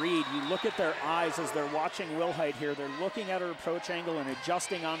Swenson and Reed, you look at their eyes as they're watching Will Height here. They're looking at her approach angle and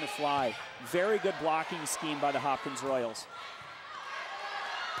adjusting on the fly. Very good blocking scheme by the Hopkins Royals.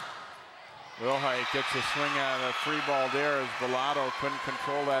 Will Height gets a swing at a free ball there as Villado couldn't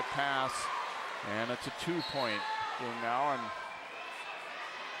control that pass. And it's a 2-point game now. And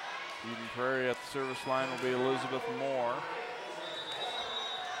Eden Prairie at the service line will be Elizabeth Moore.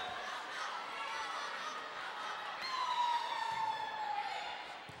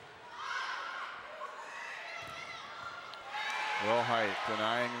 Will Height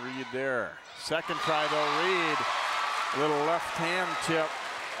denying Reed there. Second try though, Reed. Little left hand tip.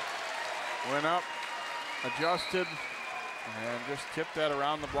 Went up, adjusted, and just tipped that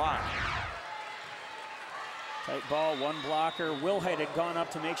around the block. Tight ball, one blocker. Wilhite had gone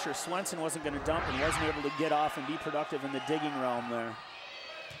up to make sure Swenson wasn't going to dump and wasn't able to get off and be productive in the digging realm there.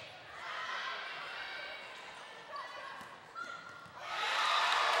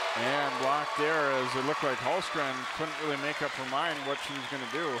 And blocked there as it looked like Holmgren couldn't really make up her mind what she was going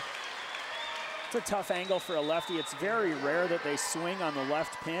to do. It's a tough angle for a lefty. It's very rare that they swing on the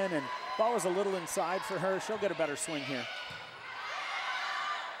left pin, and ball is a little inside for her. She'll get a better swing here.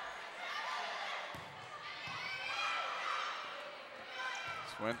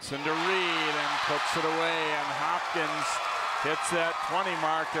 Swenson to Reed and puts it away, and Hopkins hits that 20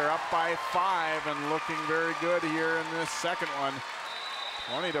 mark. They're up by 5 and looking very good here in this second one.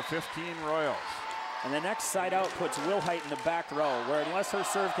 20-15 Royals. And the next side out puts Wilhite in the back row, where unless her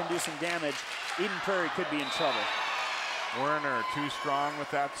serve can do some damage, Eden Prairie could be in trouble. Werner too strong with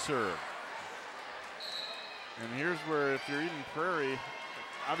that serve. And here's where if you're Eden Prairie,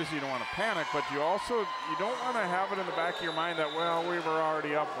 obviously you don't want to panic, but you don't want to have it in the back of your mind that, well, we were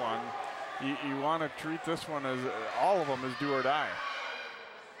already up one. You want to treat this one as, all of them as do or die.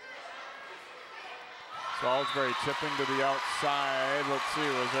 Salisbury tipping to the outside. Let's see,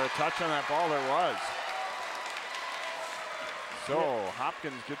 was there a touch on that ball? There was. So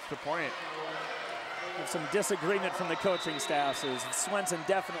Hopkins gets the point. Some disagreement from the coaching staffs as Swenson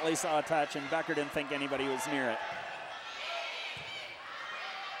definitely saw a touch and Becker didn't think anybody was near it.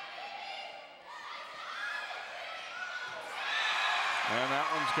 And that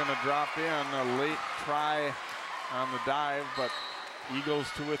one's going to drop in. A late try on the dive, but Eagles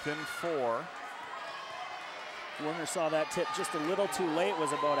to within 4. Werner saw that tip just a little too late,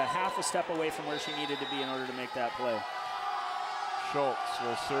 was about a half a step away from where she needed to be in order to make that play. Schultz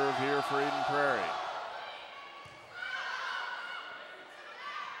will serve here for Eden Prairie.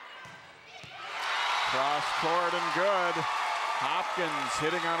 Cross court and good. Hopkins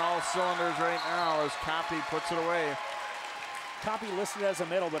hitting on all cylinders right now as Copy puts it away. Copy listed as a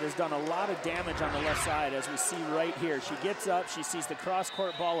middle, but has done a lot of damage on the left side, as we see right here. She gets up, she sees the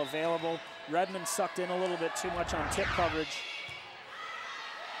cross-court ball available. Redmond sucked in a little bit too much on tip coverage.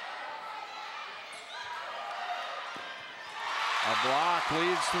 A block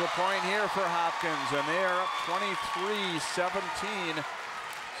leads to the point here for Hopkins, and they are up 23-17.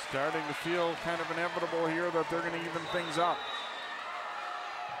 Starting to feel kind of inevitable here that they're going to even things up.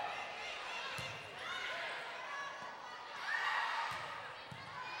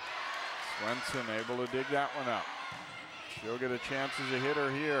 Swenson able to dig that one up. She'll get a chance as a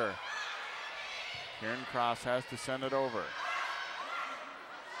hitter here. Karen Cross has to send it over.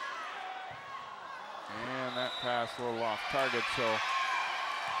 And that pass a little off target, so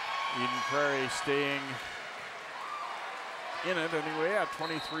Eden Prairie staying in it anyway at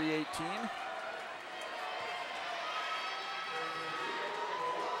 23-18.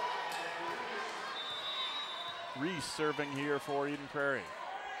 Reese serving here for Eden Prairie.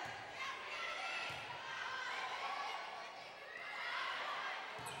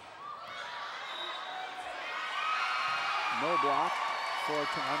 No block, 4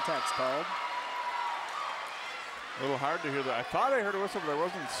 contacts called. A little hard to hear that. I thought I heard a whistle, but I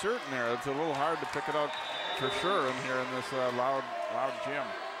wasn't certain there. It's a little hard to pick it out for sure in here in this loud gym.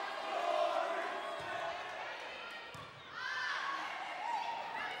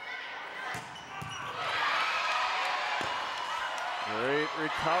 Great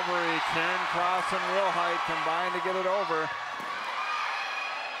recovery. Karen Cross and Wilhite combined to get it over.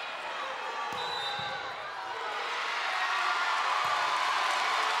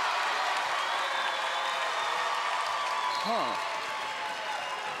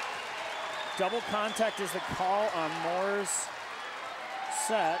 Double contact is the call on Moore's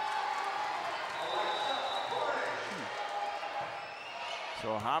set.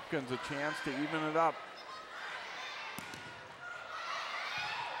 So Hopkins a chance to even it up.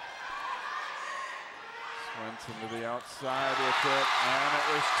 Swenson to the outside with it, and it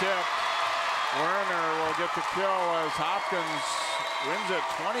was tipped. Werner will get the kill as Hopkins wins it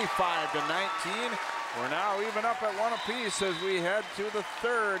 25-19. We're now even up at 1 apiece as we head to the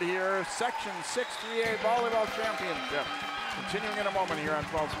third here. Section 6 3A Volleyball Championship. Continuing in a moment here on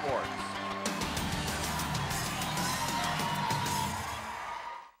 12 Sports.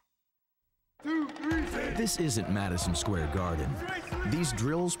 This isn't Madison Square Garden. These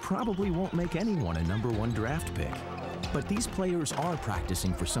drills probably won't make anyone a #1 draft pick. But these players are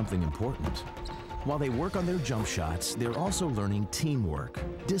practicing for something important. While they work on their jump shots, they're also learning teamwork,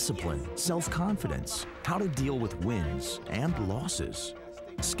 discipline, self-confidence, how to deal with wins and losses.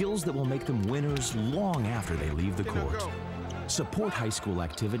 Skills that will make them winners long after they leave the court. Support high school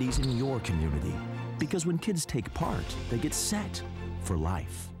activities in your community, because when kids take part, they get set for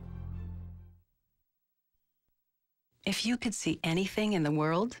life. If you could see anything in the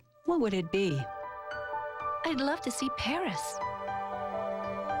world, what would it be? I'd love to see Paris.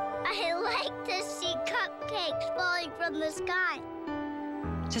 I like to see cupcakes falling from the sky.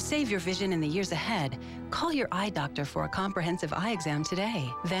 To save your vision in the years ahead, call your eye doctor for a comprehensive eye exam today.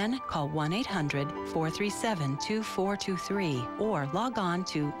 Then call 1-800-437-2423 or log on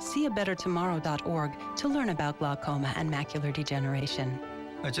to seeabettertomorrow.org to learn about glaucoma and macular degeneration.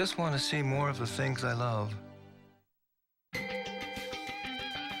 I just want to see more of the things I love.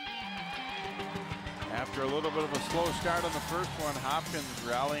 After a little bit of a slow start on the first one, Hopkins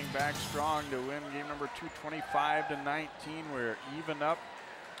rallying back strong to win game number 2, 25-19. We're even up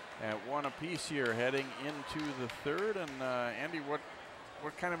at 1 apiece here heading into the third. And Andy, what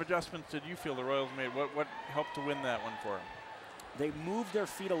kind of adjustments did you feel the Royals made? What helped to win that one for them? They moved their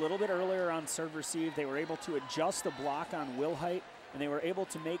feet a little bit earlier on serve receive. They were able to adjust the block on Wilhite, and they were able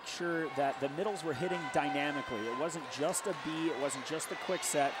to make sure that the middles were hitting dynamically. It wasn't just a B, it wasn't just a quick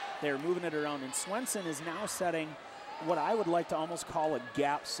set. They were moving it around, and Swenson is now setting what I would like to almost call a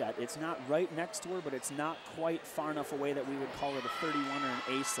gap set. It's not right next to her, but it's not quite far enough away that we would call it a 31 or an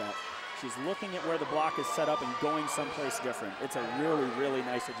A set. She's looking at where the block is set up and going someplace different. It's a really, really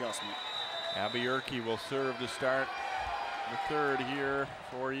nice adjustment. Abby Urke will serve to start the third here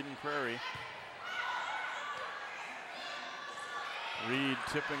for Eden Prairie. Reed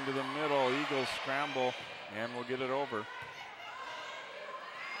tipping to the middle, Eagles scramble, and we'll get it over.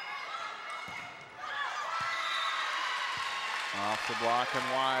 Off the block and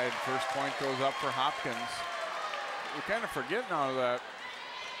wide, first point goes up for Hopkins. We kind of forget now that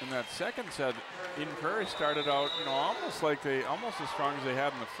in that second set, Eden Prairie started out, almost as strong as they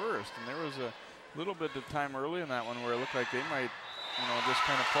had in the first, and there was a little bit of time early in that one where it looked like they might, just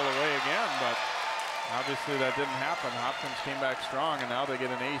kind of pull away again, but obviously that didn't happen. Hopkins came back strong, and now they get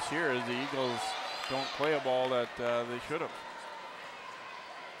an ace here as the Eagles don't play a ball that they should have.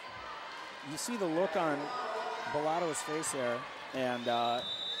 You see the look on Bellato's face there, and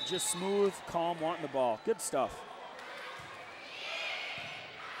just smooth, calm, wanting the ball. Good stuff.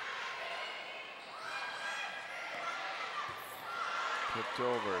 Tipped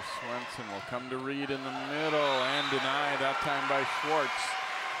over. Swenson will come to Reed in the middle and denied that time by Schwartz.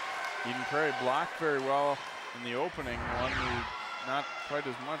 Eden Prairie blocked very well in the opening, one who not quite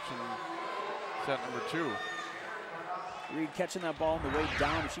as much in set number 2. Reed catching that ball on the way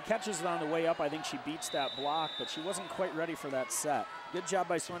down. If she catches it on the way up, I think she beats that block, but she wasn't quite ready for that set. Good job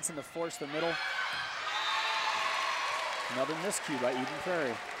by Swenson to force the middle. Another miscue by Eden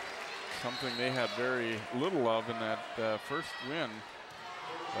Prairie. Something they had very little of in that first win,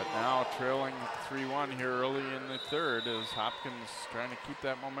 but now trailing 3-1 here early in the third as Hopkins trying to keep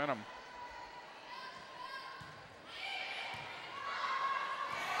that momentum.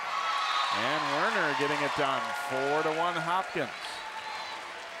 And Werner getting it done, 4-1 Hopkins.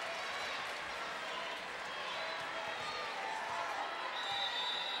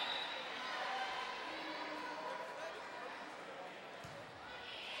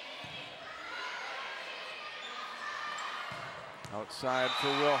 Outside for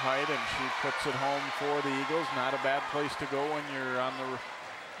Wilhite, and she puts it home for the Eagles. Not a bad place to go when you're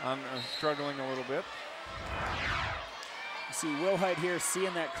struggling a little bit. You see Wilhite here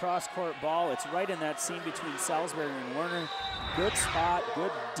seeing that cross-court ball. It's right in that seam between Salisbury and Werner. Good spot,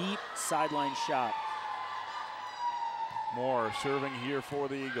 good deep sideline shot. Moore serving here for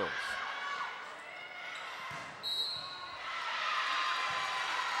the Eagles.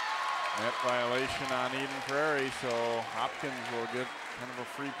 Net violation on Eden Prairie, so Hopkins will get kind of a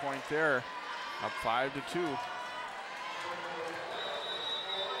free point there. Up 5-2.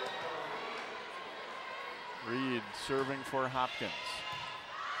 Reed serving for Hopkins.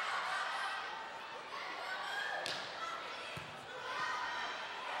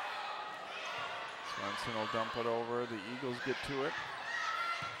 Swenson will dump it over. The Eagles get to it.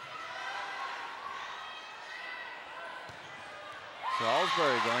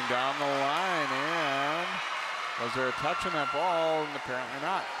 Salisbury going down the line, and was there a touch on that ball? And apparently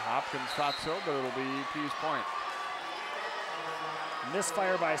not. Hopkins thought so, but it'll be EP's point.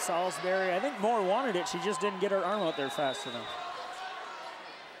 Misfire by Salisbury. I think Moore wanted it. She just didn't get her arm out there fast enough.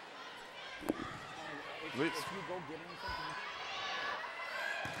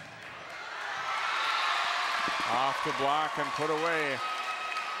 Off the block and put away.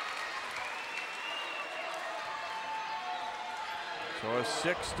 So a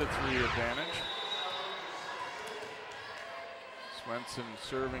 6-3 advantage. Swenson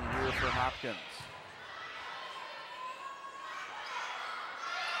serving here for Hopkins.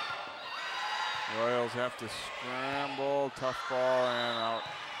 Royals have to scramble, tough ball, and out.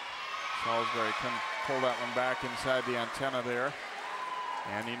 Salisbury can pull that one back inside the antenna there.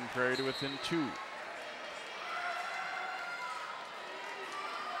 And Eden Prairie to within 2.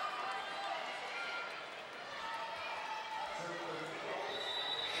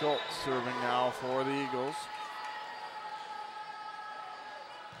 Schultz serving now for the Eagles.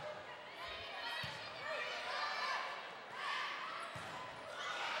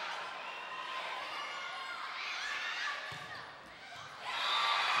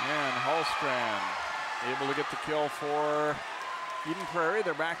 And Hallstrand able to get the kill for Eden Prairie.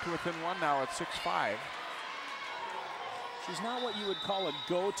 They're back to within 1 now at 6-5. She's not what you would call a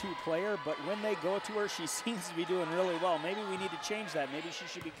go-to player, but when they go to her, she seems to be doing really well. Maybe we need to change that. Maybe she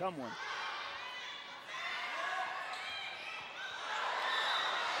should become one.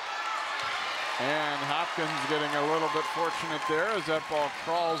 And Hopkins getting a little bit fortunate there as that ball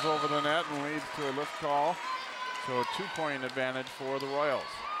crawls over the net and leads to a lift call. So a 2-point advantage for the Royals.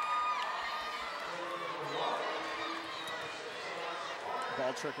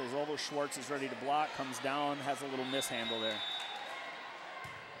 Ball trickles over. Schwartz is ready to block, comes down, has a little mishandle there.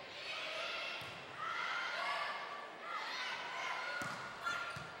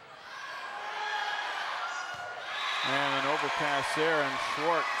 And an overpass there, and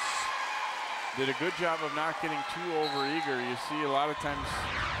Schwartz did a good job of not getting too over-eager. You see a lot of times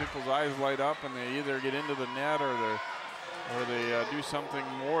people's eyes light up and they either get into the net or they do something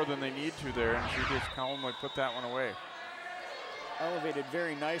more than they need to there, and she just calmly put that one away. Elevated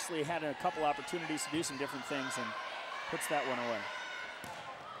very nicely, had a couple opportunities to do some different things and puts that one away.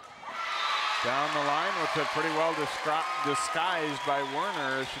 Down the line with it pretty well disguised by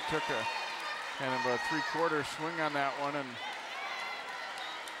Werner as she took a kind of a 3/4 swing on that one and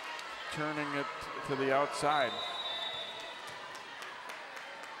turning it to the outside.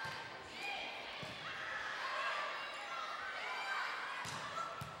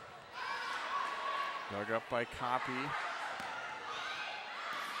 Dug up by Copy.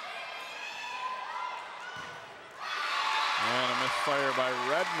 And a misfire by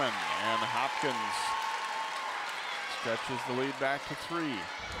Redmond, and Hopkins stretches the lead back to 3.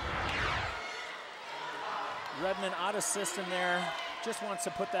 Redmond out of system there, just wants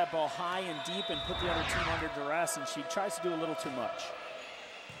to put that ball high and deep and put the other team under duress, and she tries to do a little too much.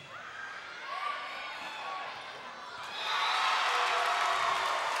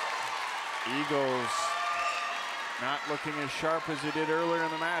 Eagles not looking as sharp as they did earlier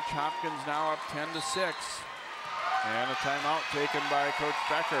in the match. Hopkins now up 10-6. And a timeout taken by Coach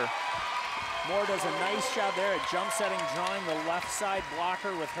Becker. Moore does a nice job there at jump setting, drawing the left side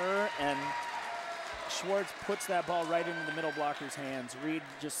blocker with her, and Schwartz puts that ball right into the middle blocker's hands. Reed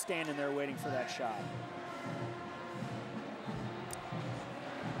just standing there waiting for that shot.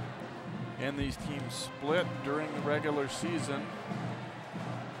 And these teams split during the regular season.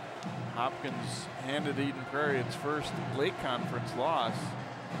 Hopkins handed Eden Prairie its first Lake Conference loss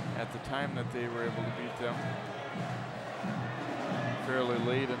at the time that they were able to beat them fairly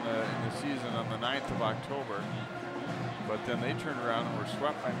late in the season on the 9th of October. But then they turned around and were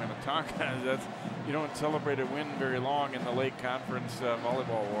swept by Minnetonka. You don't celebrate a win very long in the Lake Conference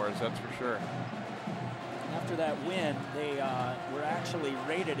volleyball wars, that's for sure. After that win, they were actually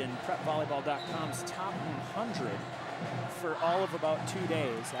rated in PrepVolleyball.com's top 100 for all of about 2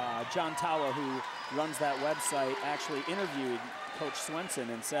 days. John Tawa, who runs that website, actually interviewed Coach Swenson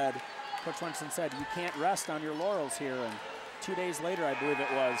and said, Coach Swenson said, you can't rest on your laurels here. And 2 days later, I believe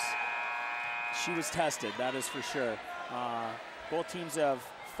it was, she was tested, that is for sure. Both teams have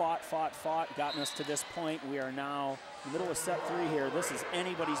fought, gotten us to this point. We are now in the middle of set 3 here. This is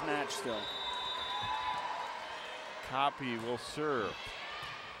anybody's match still. Copy will serve.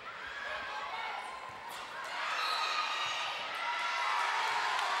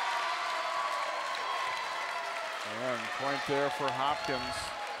 And point there for Hopkins.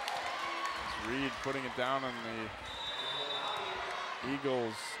 It's Reed putting it down on the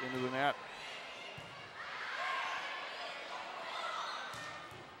Eagles into the net.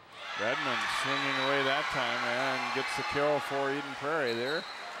 Redmond swinging away that time and gets the kill for Eden Prairie. They're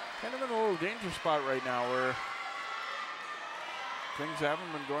kind of in a little danger spot right now where things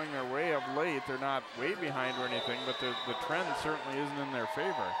haven't been going their way of late. They're not way behind or anything, but the trend certainly isn't in their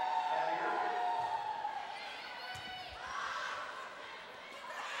favor.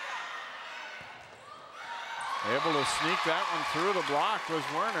 Able to sneak that one through the block was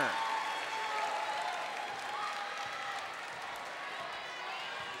Werner.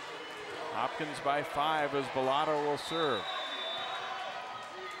 Hopkins by 5 as Bellato will serve.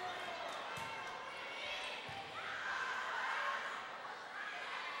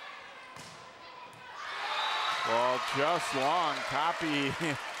 Well, just long. Copy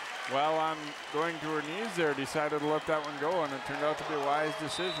well, on going to her knees there, decided to let that one go, and it turned out to be a wise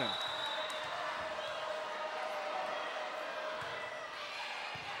decision.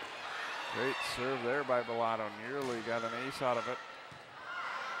 Great serve there by Bellato. Nearly got an ace out of it.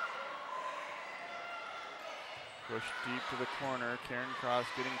 Push deep to the corner. Karen Cross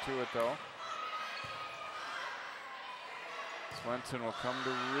getting to it though. Swenson will come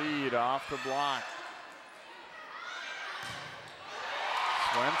to Reed off the block.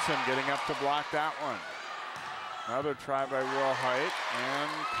 Swenson getting up to block that one. Another try by Wilhite, and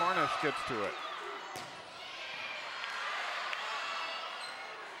Cornish gets to it.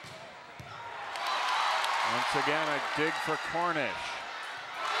 Once again, a dig for Cornish.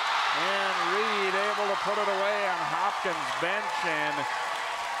 And Reed able to put it away on Hopkins' bench, and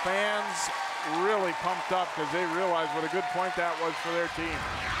fans really pumped up because they realized what a good point that was for their team.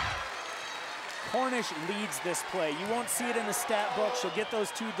 Cornish leads this play. You won't see it in the stat book. She'll get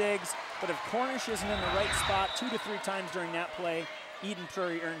those 2 digs, but if Cornish isn't in the right spot 2 to 3 times during that play, Eden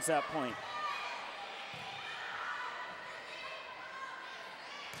Prairie earns that point.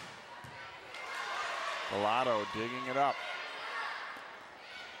 Bellato digging it up.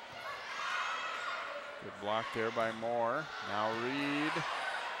 Good block there by Moore. Now Reed.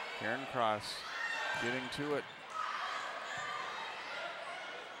 Karen Cross getting to it.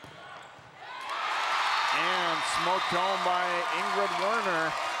 And smoked home by Ingrid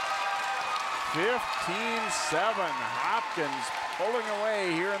Werner. 15-7. Hopkins pulling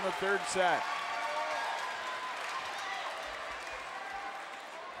away here in the 3rd set.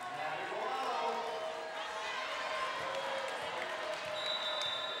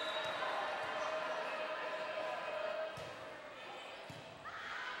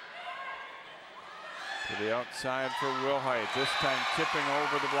 To the outside for Wilhite, this time tipping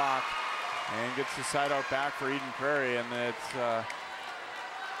over the block and gets the side out back for Eden Prairie, and it's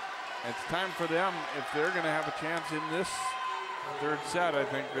time for them, if they're going to have a chance in this 3rd set. I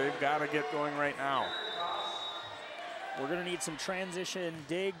think they've got to get going right now. We're going to need some transition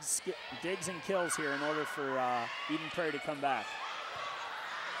digs and kills here in order for Eden Prairie to come back.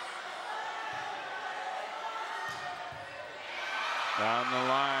 Down the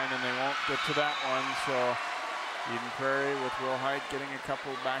line, and they won't get to that one, so Eden Prairie with Wilhite getting a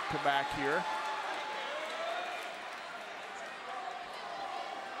couple back-to-back here.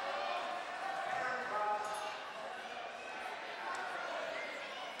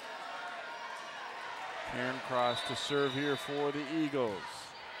 Karen Cross to serve here for the Eagles.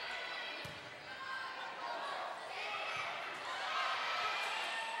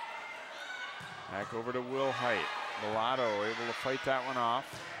 Back over to Wilhite. Bellato able to fight that one off.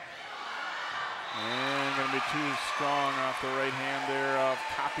 And going to be too strong off the right hand there of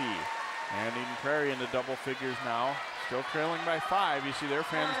Copy. And Eden Prairie into double figures now. Still trailing by 5. You see their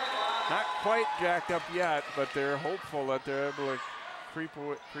fans not quite jacked up yet, but they're hopeful that they're able to creep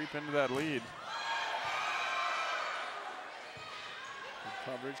into that lead. Good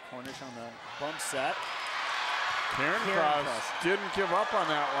coverage, Cornish on the bump set. Karen Cross didn't give up on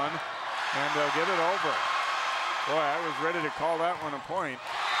that one, and they'll get it over. Boy, I was ready to call that one a point.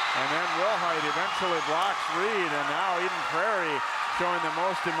 And then Wilhite eventually blocks Reed, and now Eden Prairie showing the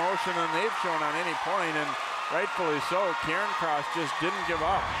most emotion than they've shown on any point, and rightfully so. Karen Cross just didn't give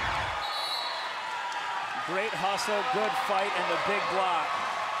up. Great hustle, good fight, and the big block.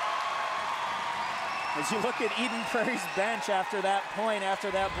 As you look at Eden Prairie's bench after that point, after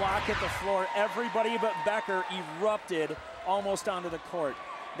that block hit the floor, everybody but Becker erupted almost onto the court.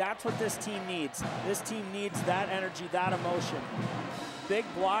 That's what this team needs. This team needs that energy, that emotion. Big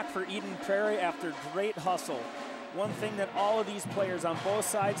block for Eden Prairie after great hustle. One thing that all of these players on both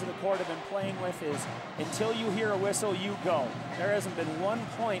sides of the court have been playing with is until you hear a whistle, you go. There hasn't been one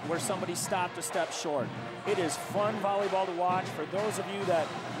point where somebody stopped a step short. It is fun volleyball to watch. For those of you that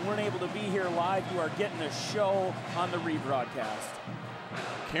weren't able to be here live, you are getting a show on the rebroadcast.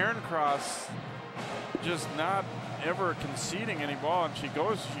 Karen Cross just not ever conceding any ball, and she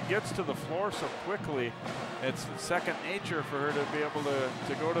gets to the floor so quickly. It's second nature for her to be able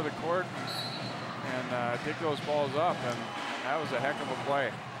to go to the court and dig those balls up, and that was a heck of a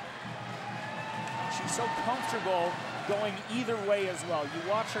play. She's so comfortable going either way as well. You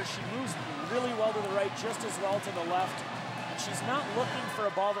watch her, she moves really well to the right, just as well to the left. And she's not looking for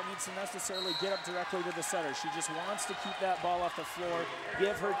a ball that needs to necessarily get up directly to the setter. She just wants to keep that ball off the floor,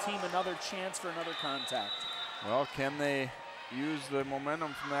 give her team another chance for another contact. Well, can they use the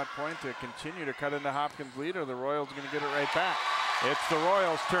momentum from that point to continue to cut into Hopkins' lead, or the Royals are going to get it right back? It's the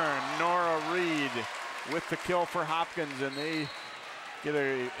Royals' turn. Nora Reed with the kill for Hopkins, and they get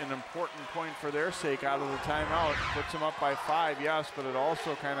an important point for their sake out of the timeout. Puts them up by 5, yes, but it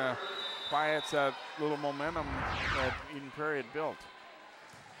also kind of quiets that little momentum that Eden Prairie had built.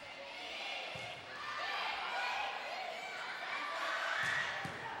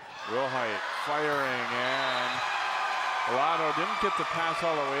 Wilhite firing, and Bellato didn't get the pass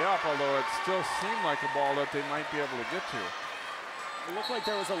all the way up, although it still seemed like a ball that they might be able to get to. It looked like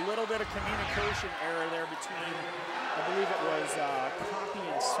there was a little bit of communication error there between, I believe it was Copy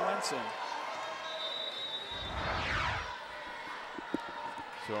and Swenson.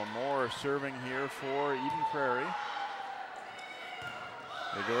 So more serving here for Eden Prairie.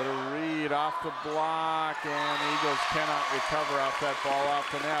 They go to Reed off the block, and the Eagles cannot recover off that ball off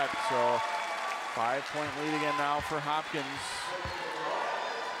the net. So 5-point lead again now for Hopkins.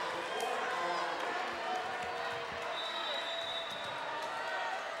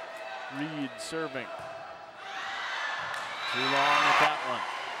 Reed serving. Too long with that one.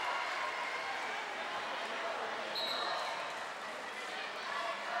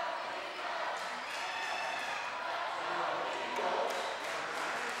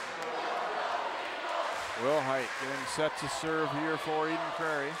 Wilhite getting set to serve here for Eden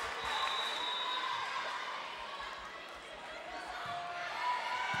Prairie.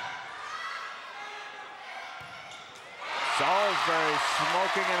 Salisbury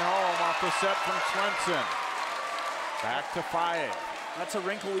smoking it home off the set from Swenson. Back to 5. That's a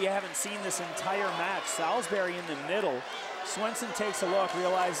wrinkle we haven't seen this entire match. Salisbury in the middle. Swenson takes a look,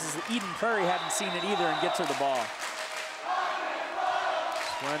 realizes that Eden Prairie hadn't seen it either, and gets her the ball.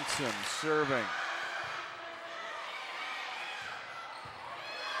 Swenson serving.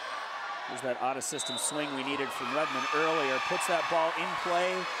 There's that out-of-system swing we needed from Redmond earlier. Puts that ball in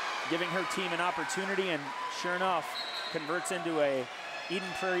play, giving her team an opportunity, and sure enough, converts into a Eden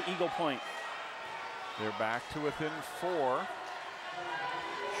Prairie Eagle point. They're back to within 4.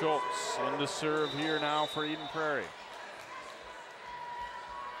 Schultz in to serve here now for Eden Prairie.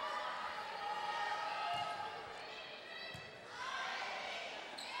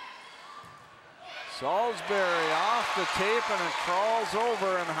 Salisbury off the tape, and it crawls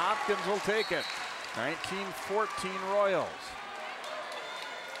over, and Hopkins will take it. 19-14 Royals.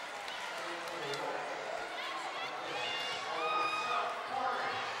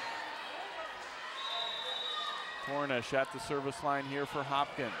 Cornish at the service line here for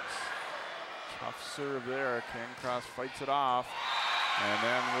Hopkins. Tough serve there. Cancross fights it off. And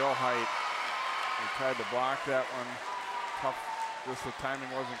then Wilhite, he tried to block that one. Tough, just the timing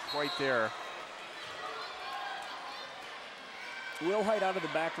wasn't quite there. Wilhite out of the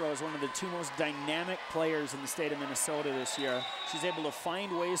back row is one of the 2 most dynamic players in the state of Minnesota this year. She's able to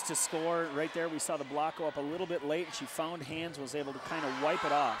find ways to score. Right there, we saw the block go up a little bit late, and she found hands, was able to kind of wipe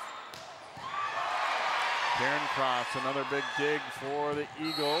it off. Cairncross, another big dig for the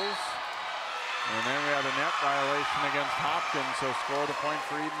Eagles. And then we have a net violation against Hopkins, so scored a point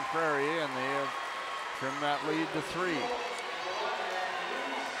for Eden Prairie, and they have trimmed that lead to 3.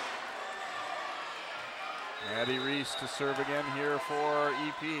 Maddie Reese to serve again here for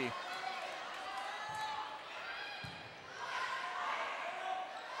EP.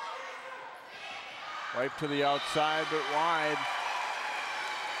 Wipe to the outside, but wide.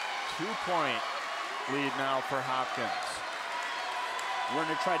 2-point lead now for Hopkins.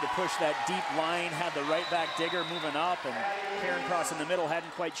 Werner tried to push that deep line, had the right back digger moving up, and Cairncross in the middle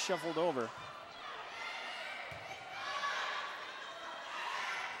hadn't quite shuffled over.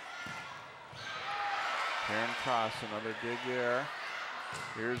 Cairncross, another dig there.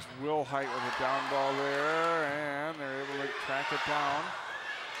 Here's Wilhite with a down ball there, and they're able to track it down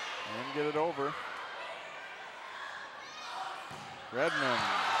and get it over. Redmond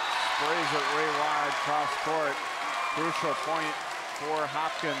sprays it way wide, cross court. Crucial point for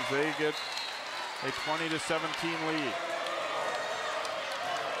Hopkins. They get a 20-17 lead.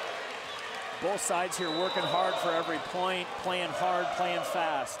 Both sides here working hard for every point, playing hard, playing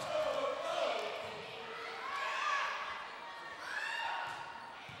fast.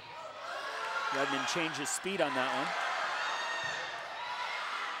 Redmond changes speed on that one.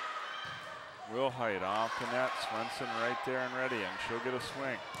 Wilhite off the net. Swenson right there and ready, and she'll get a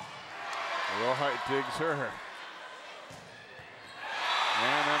swing. Wilhite digs her.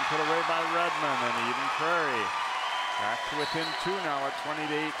 And then put away by Redmond, and Eden Prairie back to within 2 now at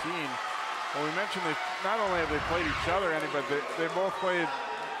 20-18. Well, we mentioned that not only have they played each other any, but they both played,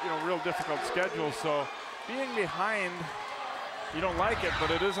 real difficult schedules. So being behind, you don't like it,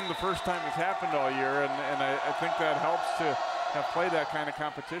 but it isn't the first time it's happened all year, and I think that helps to have played that kind of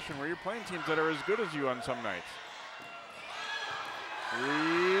competition where you're playing teams that are as good as you on some nights.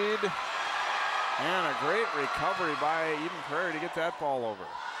 Reed, And a great recovery by Eden Prairie to get that ball over.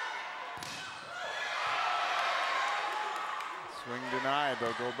 Swing denied.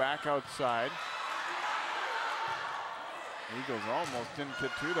 They'll go back outside. Eagles almost didn't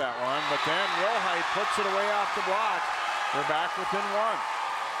get to that one, but then Wilhite puts it away off the block. They're back within one.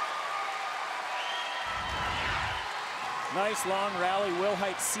 Nice long rally.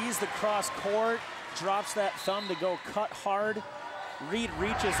 Wilhite sees the cross court, drops that thumb to go cut hard. Reed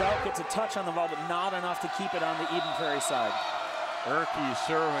reaches out, gets a touch on the ball, but not enough to keep it on the Eden Prairie side. Erke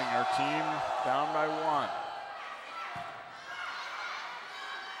serving, her team down by one.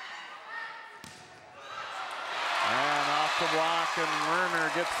 And off the block, and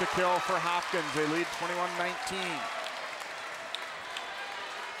Werner gets the kill for Hopkins. They lead 21-19.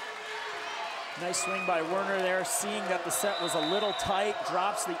 Nice swing by Werner there, seeing that the set was a little tight,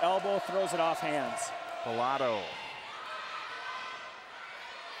 drops the elbow, throws it off hands. Pilato.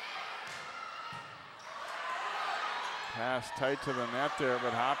 Pass tight to the net there,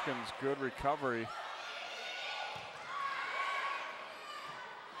 but Hopkins, good recovery.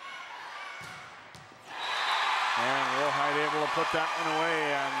 And Wilhite able to put that one away,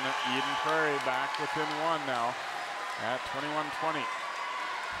 and Eden Prairie back within one now at 21-20.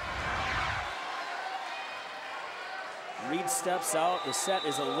 Reed steps out, the set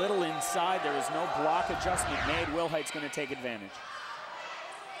is a little inside, there is no block adjustment made. Wilhite's going to take advantage.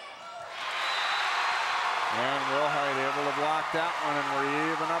 And Wilhite able to block that one, and we're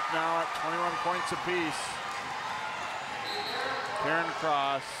even up now at 21 points apiece. Karen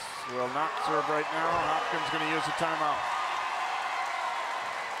Cross will not serve right now. Hopkins going to use a timeout.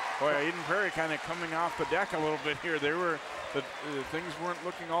 Boy, Eden Prairie kind of coming off the deck a little bit here. They were, things weren't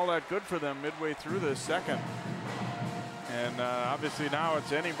looking all that good for them midway through this second. And obviously now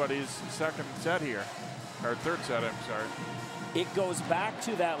it's anybody's second set here, or third set, I'm sorry. It goes back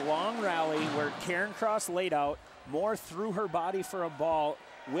to that long rally where Karen Cross laid out, Moore threw her body for a ball,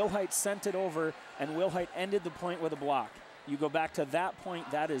 Wilhite sent it over, and Wilhite ended the point with a block. You go back to that point,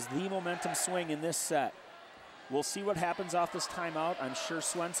 that is the momentum swing in this set. We'll see what happens off this timeout. I'm sure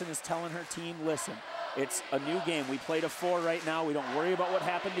Swenson is telling her team, listen, it's a new game. We played a 4 right now. We don't worry about what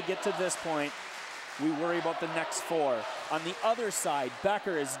happened to get to this point. We worry about the next 4. On the other side,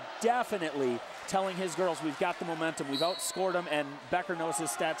 Becker is definitely telling his girls, we've got the momentum, we've outscored them, and Becker knows his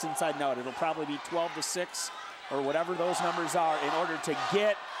stats inside and out. It'll probably be 12-6 or whatever those numbers are in order to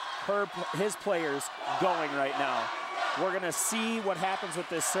get his players going right now. We're gonna see what happens with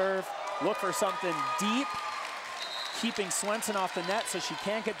this serve. Look for something deep, keeping Swenson off the net so she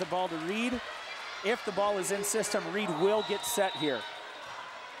can't get the ball to Reed. If the ball is in system, Reed will get set here.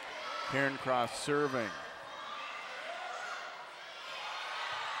 Karen Cross serving.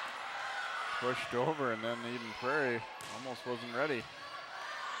 Pushed over, and then Eden Prairie almost wasn't ready.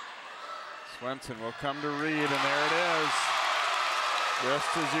 Swenson will come to Reed, and there it is.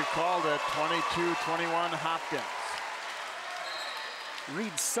 Just as you called it, 22-21 Hopkins.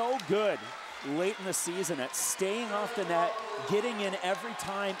 Reed so good late in the season at staying off the net, getting in every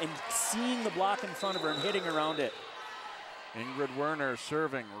time, and seeing the block in front of her and hitting around it. Ingrid Werner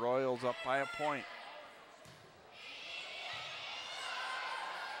serving, Royals up by a point.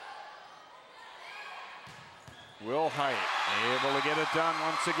 Wilhite able to get it done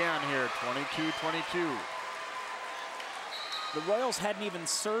once again here, 22-22. The Royals hadn't even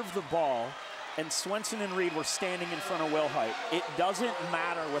served the ball, and Swenson and Reed were standing in front of Wilhite. It doesn't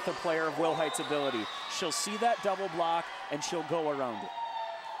matter with a player of Wilhite's ability. She'll see that double block, and she'll go around it.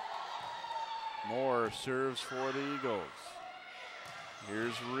 Moore serves for the Eagles.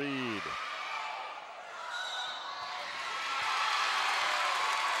 Here's Reed.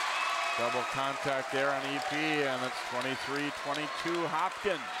 Double contact there on EP, and it's 23-22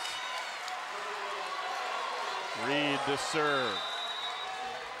 Hopkins. Reed to serve.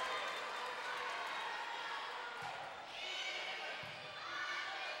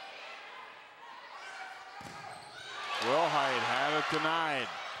 Wilhite had it denied,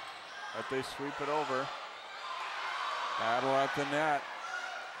 but they sweep it over. Battle at the net.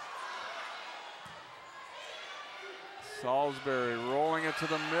 Salisbury rolling it to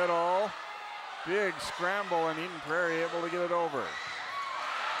the middle. Big scramble, and Eden Prairie able to get it over.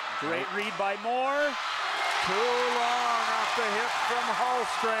 Great read by Moore. Too long off the hit from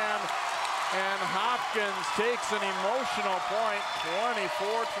Hallstrand. And Hopkins takes an emotional point,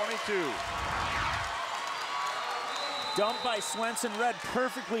 24-22. Dumped by Swenson, read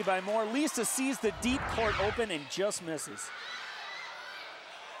perfectly by Moore. Lisa sees the deep court open and just misses.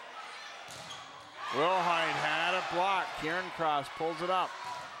 Wilhite had it blocked. Kieran Cross pulls it up.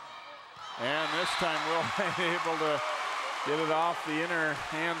 And this time Wilhite able to get it off the inner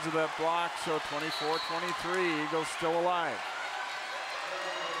hands of that block, so 24-23, Eagles still alive.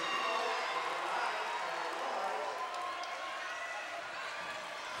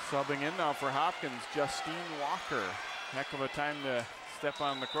 Subbing in now for Hopkins, Justine Walker. Heck of a time to step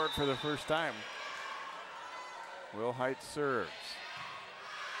on the court for the first time. Will Height serves.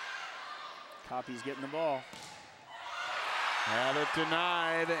 Copy's getting the ball. Had it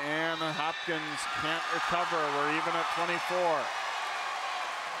denied, and Hopkins can't recover. We're even at 24.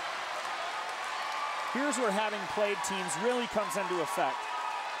 Here's where having played teams really comes into effect.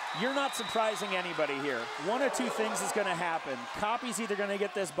 You're not surprising anybody here. One of two things is going to happen. Copy's either going to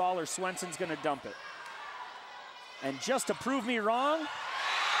get this ball or Swenson's going to dump it. And just to prove me wrong,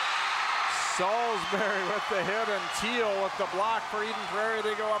 Salisbury with the hit and Teal with the block for Eden Prairie.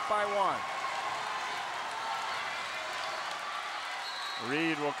 They go up by 1.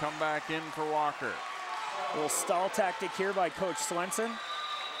 Reed will come back in for Walker. A little stall tactic here by Coach Swenson.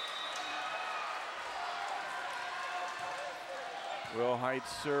 Will Height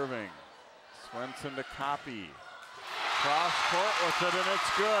serving. Swenson to Copy. Cross court with it, and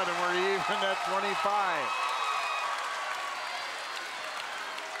it's good, and we're even at 25.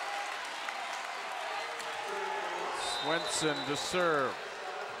 Swenson to serve.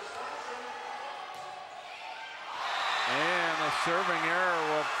 And a serving error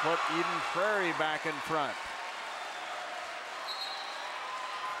will put Eden Prairie back in front.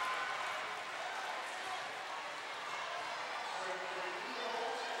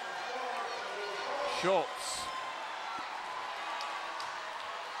 Schultz.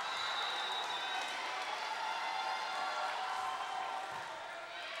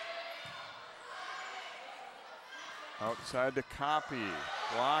 Outside to Copy.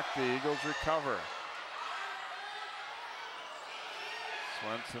 Block, the Eagles recover.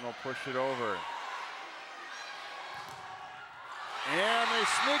 Swenson will push it over. And they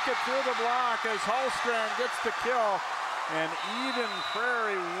sneak it through the block as Hallstrand gets the kill. And Eden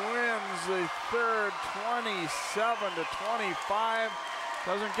Prairie wins the third 27-25.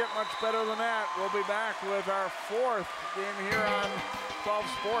 Doesn't get much better than that. We'll be back with our fourth game here on 12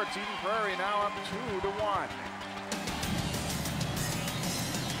 Sports. Eden Prairie now up 2-1.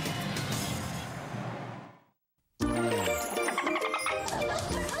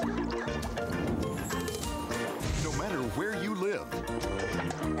 No matter where you live,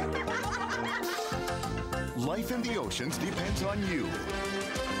 life in the oceans depends on you.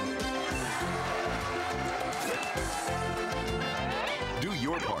 Do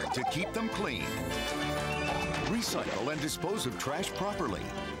your part to keep them clean. Recycle and dispose of trash properly.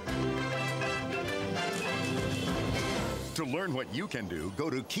 To learn what you can do, go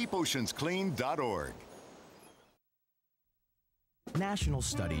to keepoceansclean.org. National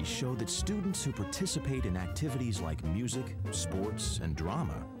studies show that students who participate in activities like music, sports, and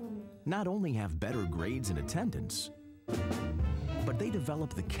drama not only have better grades and attendance, but they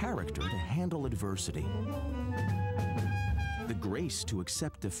develop the character to handle adversity, the grace to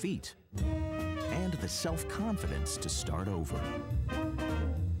accept defeat, and the self-confidence to start over.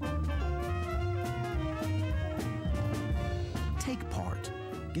 Take part.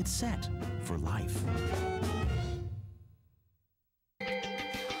 Get set for life.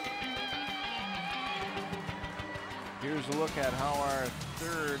 Here's a look at how our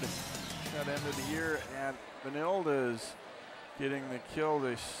third shot ended the year at Benilde is getting the kill.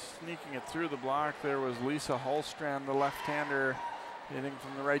 They're sneaking it through the block. There was Lisa Hallstrand, the left-hander, hitting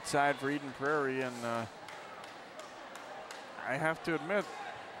from the right side for Eden Prairie. And I have to admit,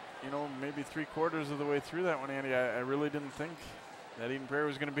 you know, maybe 3/4 of the way through that one, Andy, I really didn't think that Eden Prairie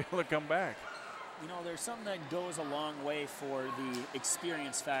was going to be able to come back. You know, there's something that goes a long way for the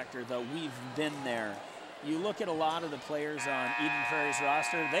experience factor, the we've been there. You look at a lot of the players on Eden Prairie's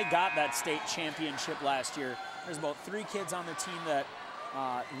roster, they got that state championship last year. There's about 3 kids on the team that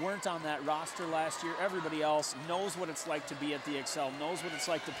weren't on that roster last year. Everybody else knows what it's like to be at the XL, knows what it's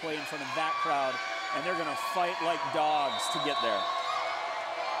like to play in front of that crowd, and they're gonna fight like dogs to get there.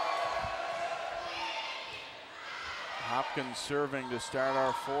 Hopkins serving to start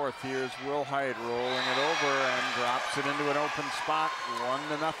our fourth. Here's Will Height rolling it over and drops it into an open spot.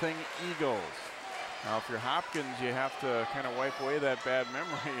 1-0 Eagles. Now, if you're Hopkins, you have to kind of wipe away that bad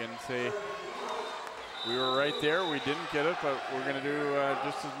memory and say, we were right there, we didn't get it, but we're going to do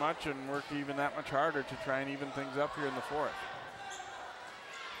just as much and work even that much harder to try and even things up here in the fourth.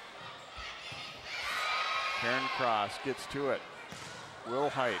 Karen Cross gets to it. Will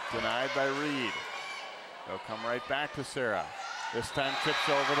Height denied by Reed. They'll come right back to Sarah. This time tips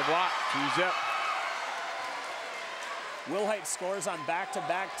over the block, 2-zip. Will Height scores on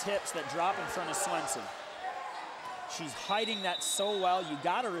back-to-back tips that drop in front of Swenson. She's hiding that so well. You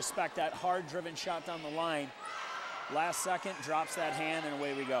got to respect that hard-driven shot down the line. Last second, drops that hand, and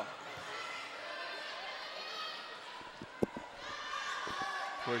away we go.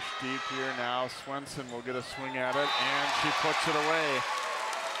 Push deep here now. Swenson will get a swing at it, and she puts it away.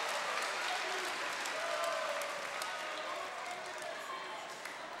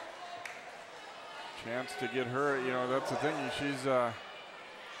 Chance to get her, you know, that's the thing. She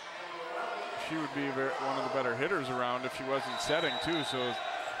would be one of the better hitters around if she wasn't setting too. So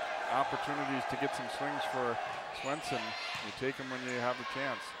opportunities to get some swings for Swenson. You take them when you have a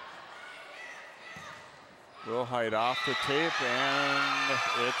chance. Wilhite off the tape, and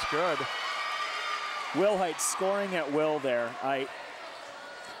it's good. Wilhite scoring at will there.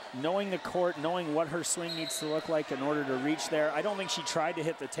 Knowing the court, knowing what her swing needs to look like in order to reach there. I don't think she tried to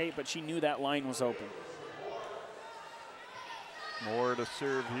hit the tape, but she knew that line was open. More to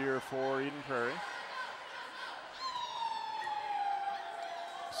serve here for Eden Prairie.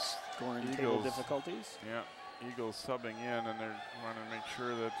 Scoring table difficulties. Yeah, Eagles subbing in, and they're wanting to make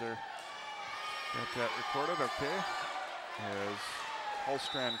sure that they're got that recorded. Okay, as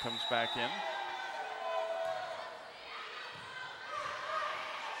Holstrand comes back in.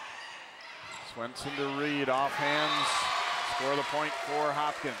 Swenson to Reed, off hands, score the point for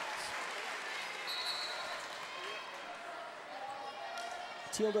Hopkins.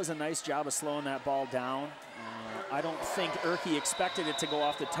 Teal does a nice job of slowing that ball down. I don't think Erke expected it to go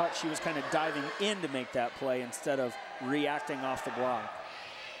off the touch. She was kind of diving in to make that play instead of reacting off the block.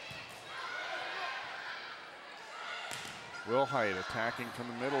 Wilhite attacking from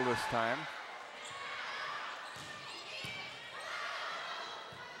the middle this time.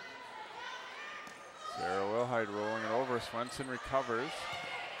 Sarah Wilhite rolling it over. Swenson recovers.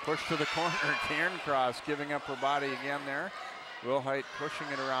 Push to the corner. Cairncross giving up her body again there. Wilhite pushing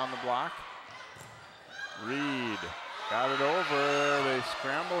it around the block. Reed got it over. They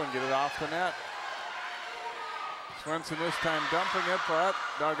scramble and get it off the net. Swenson this time dumping it, but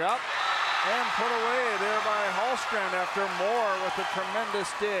dug up and put away there by Holstrand after Moore with a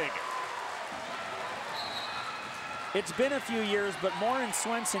tremendous dig. It's been a few years, but Moore and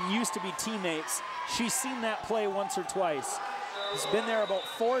Swenson used to be teammates. She's seen that play once or twice. He's been there about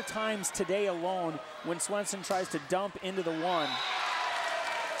 4 times today alone when Swenson tries to dump into the one.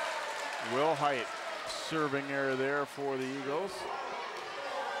 Wilhite serving error there for the Eagles.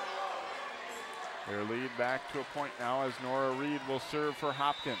 Their lead back to a point now as Nora Reed will serve for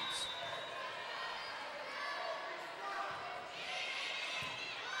Hopkins.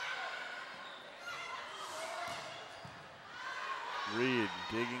 Reed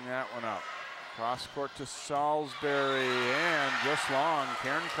digging that one up. Cross court to Salisbury, and just long.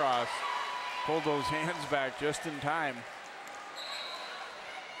 Cairncross pulled those hands back just in time.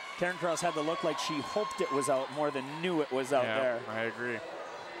 Cairncross had to look like she hoped it was out more than knew it was out there. I agree.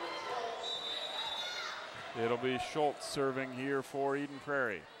 It'll be Schultz serving here for Eden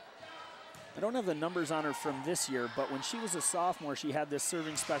Prairie. I don't have the numbers on her from this year, but when she was a sophomore, she had this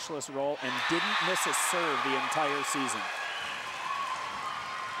serving specialist role and didn't miss a serve the entire season.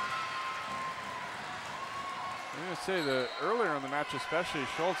 I'm going to say that earlier in the match, especially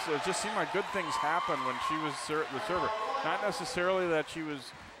Schultz, it just seemed like good things happened when she was the server. Not necessarily that she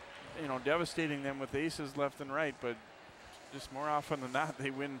was, you know, devastating them with aces left and right, but just more often than not, they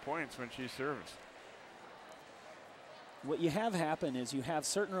win points when she serves. What you have happen is you have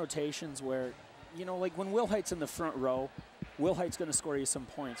certain rotations where, you know, like when Wilhite's in the front row, Wilhite's going to score you some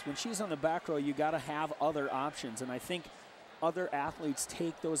points. When she's on the back row, you got to have other options, and I think other athletes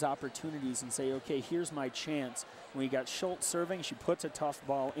take those opportunities and say, okay, here's my chance. When you got Schultz serving, she puts a tough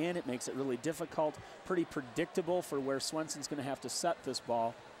ball in. It makes it really difficult, pretty predictable for where Swenson's going to have to set this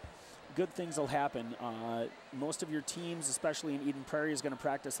ball. Good things will happen. Most of your teams, especially in Eden Prairie, is going to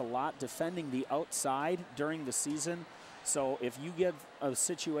practice a lot defending the outside during the season. So if you get a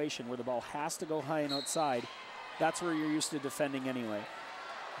situation where the ball has to go high and outside, that's where you're used to defending anyway.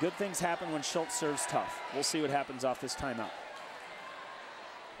 Good things happen when Schultz serves tough. We'll see what happens off this timeout.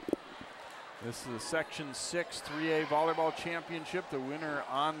 This is the Section 6 3A Volleyball Championship. The winner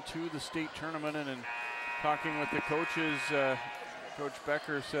on to the state tournament. And talking with the coaches, Coach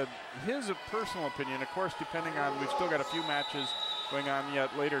Becker said his personal opinion, of course, depending on, we've still got a few matches going on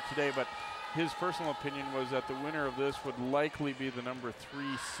yet later today, but his personal opinion was that the winner of this would likely be the number 3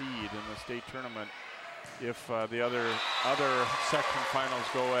 seed in the state tournament if the other section finals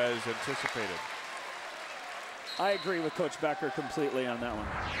go as anticipated. I agree with Coach Becker completely on that one.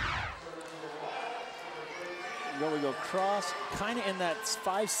 We go cross, kind of in that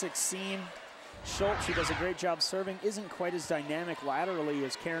 5-6 seam. Schultz, who does a great job serving, isn't quite as dynamic laterally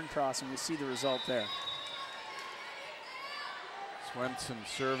as Cairncross, and we see the result there. Swenson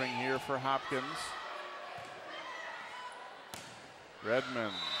serving here for Hopkins.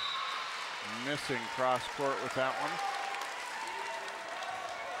 Redmond missing cross court with that one.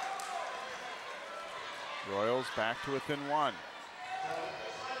 Royals back to within 1.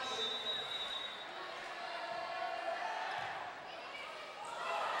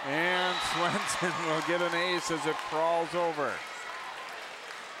 And Swenson will get an ace as it crawls over.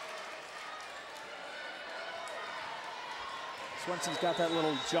 Swenson's got that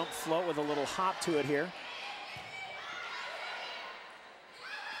little jump float with a little hop to it here.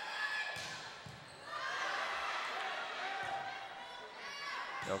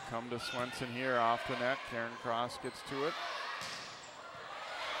 They'll come to Swenson here off the net. Karen Cross gets to it.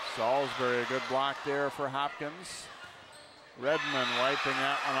 Salisbury, a good block there for Hopkins. Redmond wiping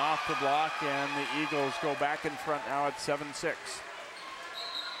that one off the block, and the Eagles go back in front now at 7-6.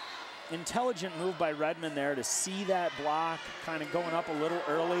 Intelligent move by Redmond there to see that block kind of going up a little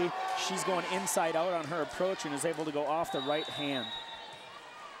early. She's going inside out on her approach and is able to go off the right hand.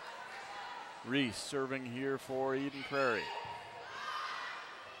 Reese serving here for Eden Prairie.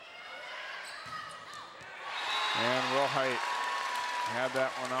 And Wilhite had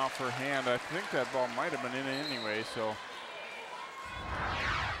that one off her hand. I think that ball might have been in anyway, so.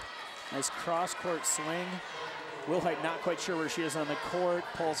 Nice cross-court swing. Wilhite not quite sure where she is on the court,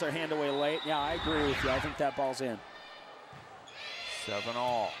 pulls her hand away late. Yeah, I agree with you. I think that ball's in.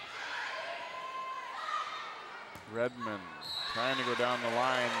 7-all. Redmond trying to go down the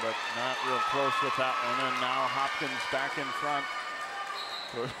line, but not real close with that one. And now Hopkins back in front.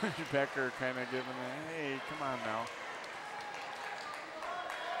 Becker kind of giving a, hey, come on now.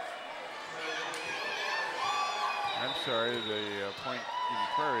 I'm sorry, the point in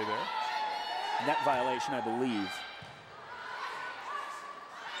Prairie there. Net violation, I believe.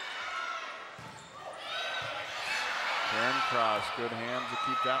 Karen Cross, good hands to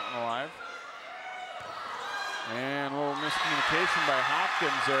keep that one alive. And a little miscommunication by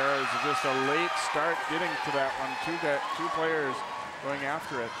Hopkins there. It was just a late start getting to that one. Two players going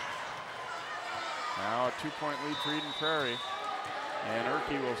after it. Now a 2-point lead for Eden Prairie. And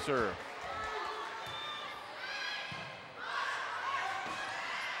Erke will serve.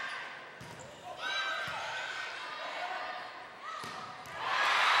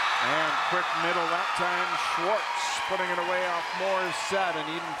 And quick middle that time. Schwartz putting it away off Moore's set, and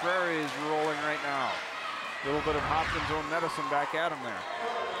Eden Prairie is rolling right now. A little bit of Hopkins' own medicine back at him there.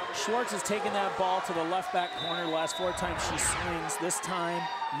 Schwartz has taken that ball to the left back corner the last 4 times she swings. This time,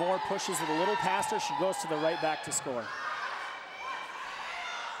 Moore pushes it a little past her. She goes to the right back to score.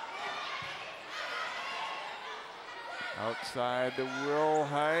 Outside to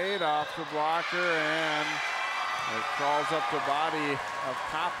Wilhite, off the blocker, and it crawls up the body of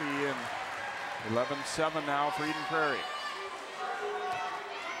Copy, and 11-7 now for Eden Prairie.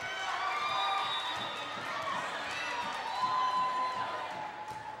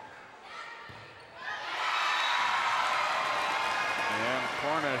 And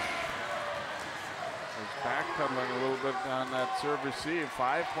Cornish is backpedaling a little bit on that serve receive.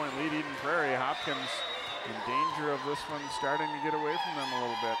 5-point lead Eden Prairie. Hopkins in danger of this one starting to get away from them a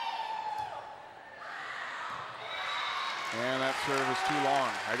little bit. And that serve is too long.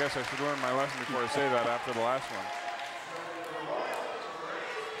 I guess I should learn my lesson before I say that after the last one.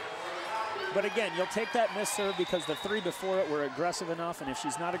 But again, you'll take that missed serve because the 3 before it were aggressive enough, and if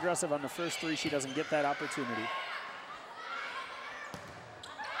she's not aggressive on the first 3, she doesn't get that opportunity.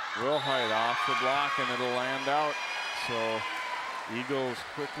 Wilhite off the block, and it'll land out. So Eagles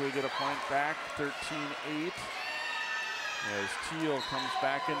quickly get a point back, 13-8. As Teal comes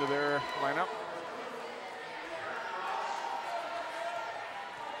back into their lineup.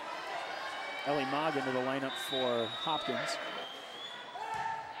 Ellie Mogg into the lineup for Hopkins.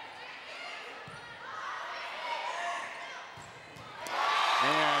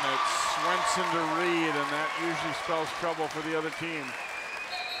 And it's Swenson to Reed, and that usually spells trouble for the other team.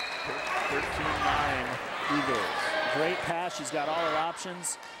 13-9 Eagles. Great pass, she's got all her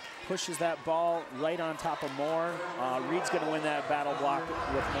options. Pushes that ball right on top of Moore. Reed's gonna win that battle block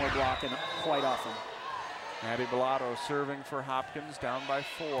with Moore blocking quite often. Maddie Bellato serving for Hopkins, down by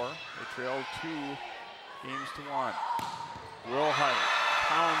 4. They trail 2 games to 1. Wilhite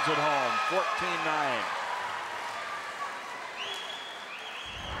pounds it home, 14-9.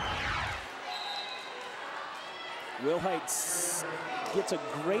 Wilhite gets a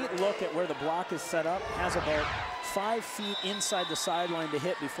great look at where the block is set up, has about 5 feet inside the sideline to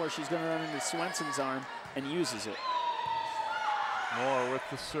hit before she's gonna run into Swenson's arm, and uses it. Moore with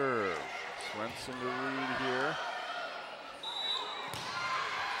the serve. Swenson to Reed here.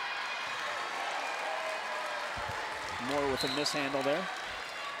 Moore with a mishandle there.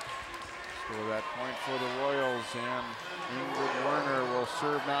 So that point for the Royals, and Ingrid Werner will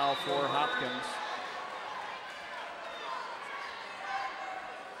serve now for Hopkins.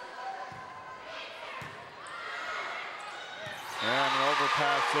 And an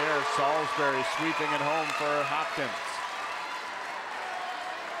overpass there. Salisbury sweeping it home for Hopkins.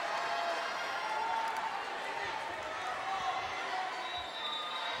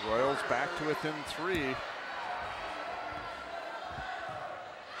 Royals back to within 3.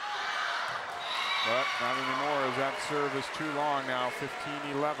 But not anymore, as that serve is too long now,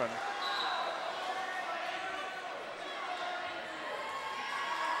 15-11.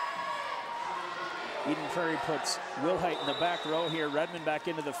 Eden Prairie puts Wilhite in the back row here, Redmond back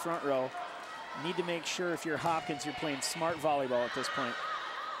into the front row. Need to make sure if you're Hopkins, you're playing smart volleyball at this point.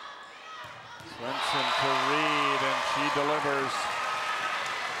 Swenson to Reed, and she delivers.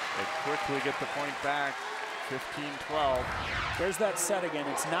 They quickly get the point back, 15-12. There's that set again.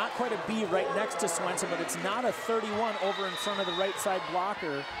 It's not quite a B right next to Swenson, but it's not a 31 over in front of the right side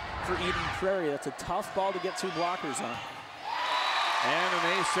blocker for Eden Prairie. That's a tough ball to get 2 blockers on. And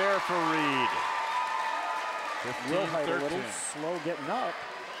an ace there for Reed. Wilhite a little slow getting up.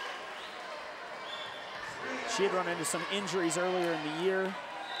 She had run into some injuries earlier in the year.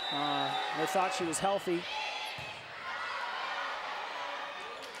 They thought she was healthy.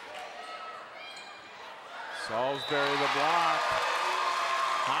 Salisbury the block.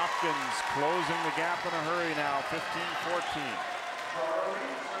 Hopkins closing the gap in a hurry now, 15-14.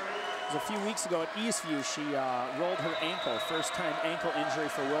 A few weeks ago at Eastview, she rolled her ankle, first time ankle injury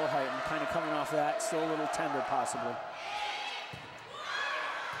for Wilhite, and kind of coming off that, still a little tender possibly.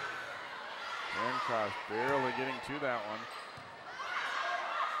 Cairncross barely getting to that one.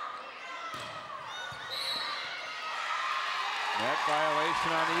 Net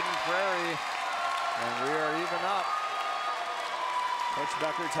violation on Eden Prairie, and we are even up. Coach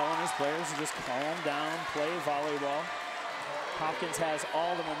Becker telling his players to just calm down, play volleyball. Hopkins has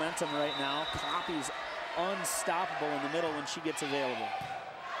all the momentum right now. Poppy's unstoppable in the middle when she gets available.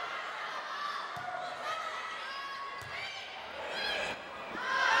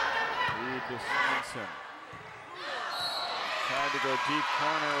 Reed to Swenson. Tried to go deep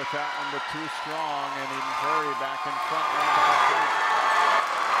corner with that one, but too strong, and Eden Prairie back in front.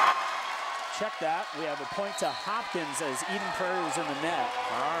 Check that. We have a point to Hopkins as Eden Prairie was in the net.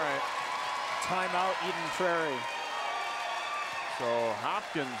 All right. Timeout, Eden Prairie. So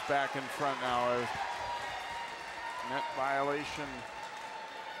Hopkins back in front now as net violation.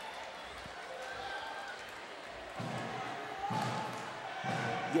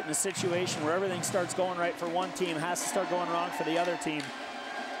 Get in a situation where everything starts going right for one team, has to start going wrong for the other team.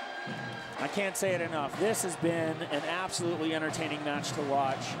 I can't say it enough. This has been an absolutely entertaining match to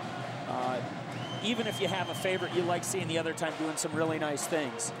watch. Even if you have a favorite, you like seeing the other time doing some really nice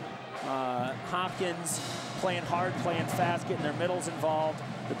things. Hopkins playing hard, playing fast, getting their middles involved.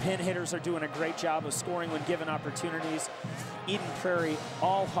 The pin hitters are doing a great job of scoring when given opportunities. Eden Prairie,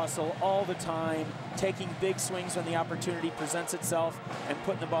 all hustle, all the time, taking big swings when the opportunity presents itself and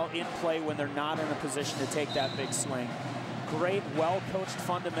putting the ball in play when they're not in a position to take that big swing. Great, well-coached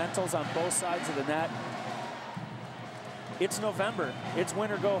fundamentals on both sides of the net. It's November. It's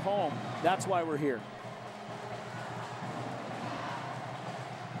win or go home. That's why we're here.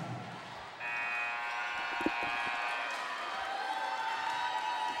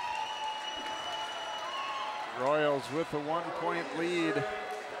 Royals with a 1-point lead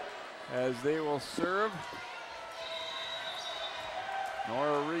as they will serve.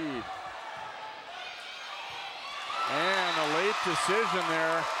 Nora Reed. And a late decision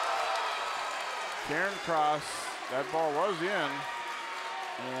there. Cairncross, that ball was in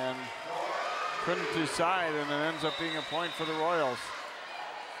and couldn't decide, and it ends up being a point for the Royals.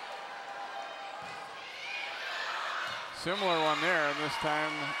 Similar one there, and this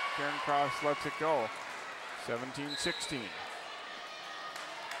time Cairncross lets it go. 17-16.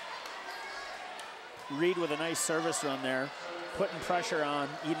 Reed with a nice service run there, putting pressure on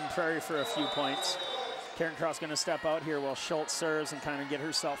Eden Prairie for a few points. Cairncross going to step out here while Schultz serves and kind of get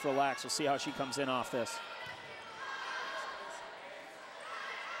herself relaxed. We'll see how she comes in off this.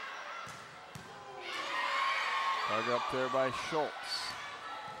 Dug up there by Schultz.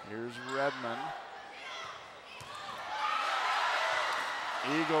 Here's Redmond.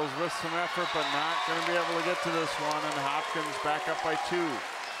 Eagles with some effort, but not going to be able to get to this one, and Hopkins back up by 2.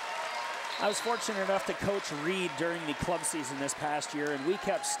 I was fortunate enough to coach Reed during the club season this past year, and we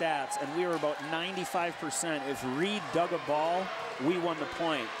kept stats, and we were about 95%. If Reed dug a ball, we won the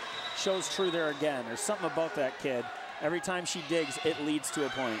point. Shows true there again. There's something about that kid. Every time she digs, it leads to a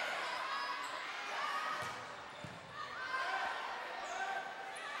point.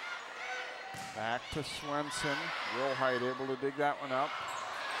 Back to Swenson. Wilhite able to dig that one up.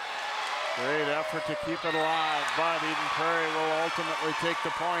 Great effort to keep it alive, but Eden Prairie will ultimately take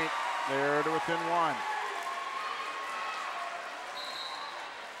the point. They're to within one.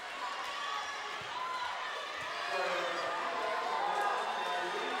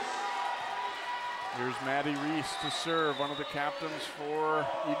 Here's Maddie Reese to serve, one of the captains for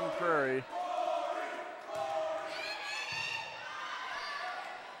Eden Prairie.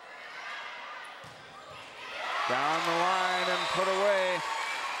 Down the line and put away.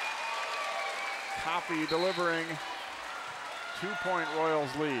 Copy delivering. 2-point Royals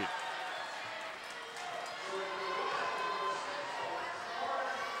lead.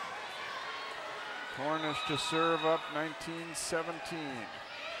 Cornish to serve up 19-17.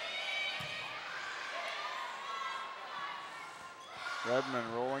 Redmond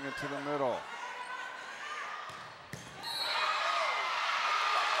rolling it to the middle.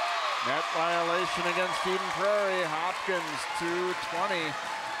 Net violation against Eden Prairie. Hopkins to 20.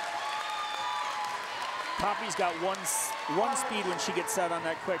 Poppy's got one speed when she gets set on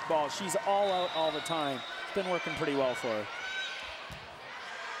that quick ball. She's all out all the time. It's been working pretty well for her.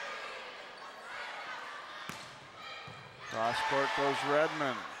 Cross court goes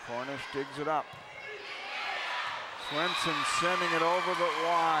Redmond. Cornish digs it up. Swenson sending it over but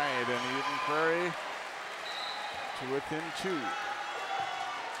wide, and Eden Prairie to within 2.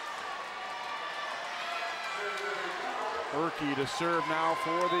 Berkey to serve now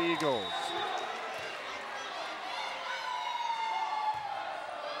for the Eagles.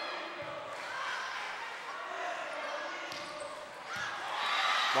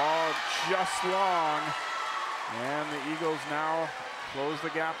 Ball just long, and the Eagles now close the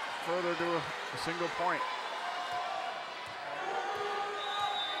gap further to a single point.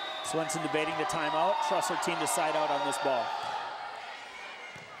 Swenson debating the timeout. Trusts her team to side out on this ball.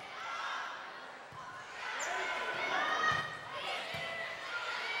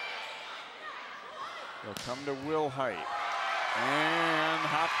 They'll come to Wilhite. And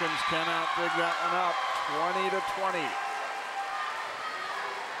Hopkins cannot dig that one up. 20-20.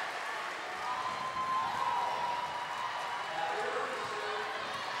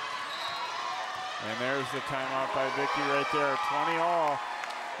 And there's the timeout by Vicky right there. 20-all.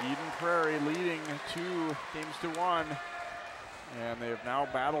 Eden Prairie leading 2 games to 1. And they have now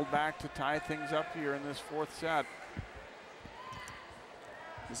battled back to tie things up here in this 4th set.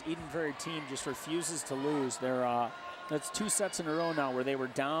 This Eden Prairie team just refuses to lose. That's 2 sets in a row now where they were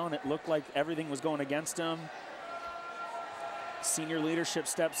down. It looked like everything was going against them. Senior leadership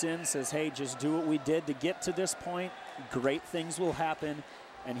steps in, says, hey, just do what we did to get to this point. Great things will happen.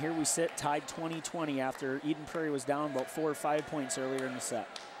 And here we sit tied 20-20 after Eden Prairie was down about 4 or 5 points earlier in the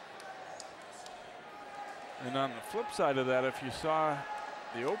set. And on the flip side of that, if you saw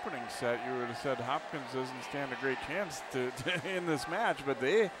the opening set, you would have said Hopkins doesn't stand a great chance to in this match, but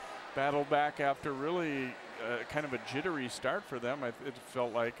they battled back after really kind of a jittery start for them, it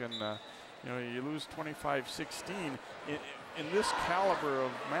felt like, and you know, you lose 25-16. In this caliber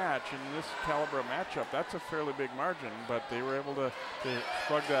of match, in this caliber of matchup, that's a fairly big margin, but they were able to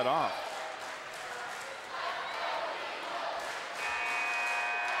shrug that off.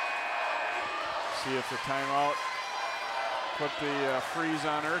 See if the timeout put the freeze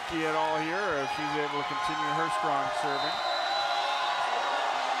on Erke at all here, or if she's able to continue her strong serving.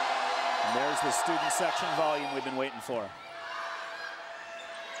 And there's the student section volume we've been waiting for.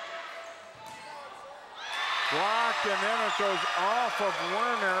 Blocked, and then it goes off of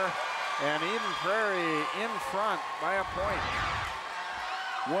Werner, and Eden Prairie in front by a point.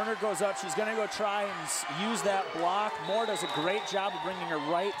 Werner goes up. She's going to go try and use that block. Moore does a great job of bringing her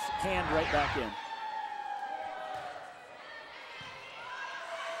right hand right back in.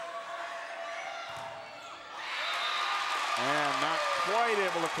 And not quite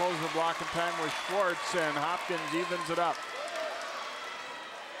able to close the block in time with Schwartz, and Hopkins evens it up.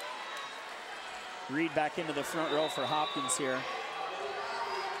 Reed back into the front row for Hopkins here.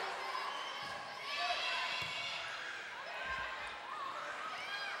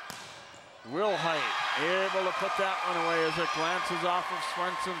 Wilhite able to put that one away as it glances off of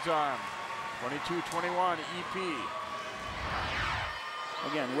Swenson's arm. 22-21 EP.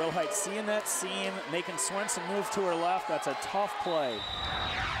 Again, Wilhite seeing that seam, making Swenson move to her left. That's a tough play.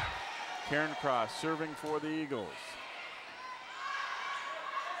 Karen Cross serving for the Eagles.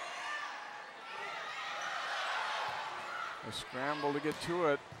 A scramble to get to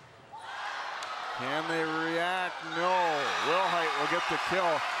it. Can they react? No. Wilhite will get the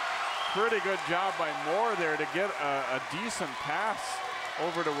kill. Pretty good job by Moore there to get a decent pass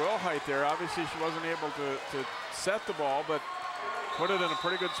over to Wilhite there. Obviously, she wasn't able to set the ball, but put it in a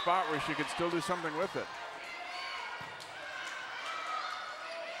pretty good spot where she could still do something with it.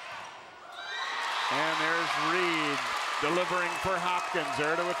 And there's Reed delivering for Hopkins.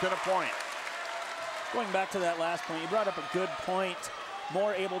 They're to within a point. Going back to that last point, you brought up a good point.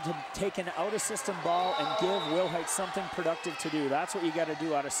 More able to take an out-of-system ball and give Wilhite something productive to do. That's what you got to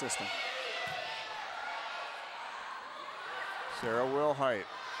do out of system. Sarah Wilhite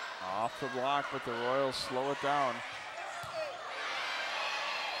off the block, but the Royals slow it down.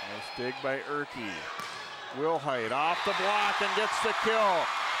 Nice dig by Erke. Wilhite off the block and gets the kill.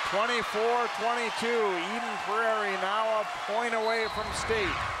 24-22. Eden Prairie now a point away from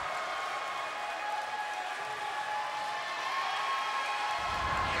state.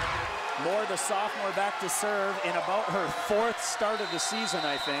 Moore, the sophomore, back to serve in about her 4th start of the season,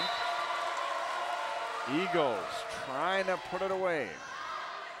 I think. Eagles trying to put it away.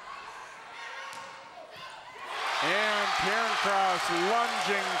 And Karen Cross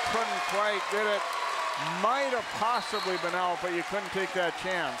lunging, couldn't quite get it. Might have possibly been out, but you couldn't take that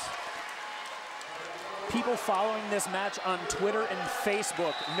chance. People following this match on Twitter and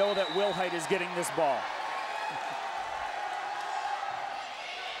Facebook know that Wilhite is getting this ball.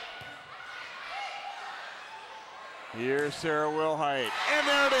 Here's Sarah Wilhite, and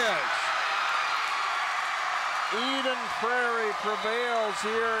there it is. Eden Prairie prevails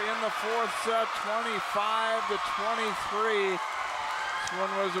here in the 4th set, 25-23. This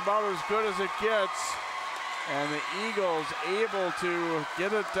one was about as good as it gets. And the Eagles able to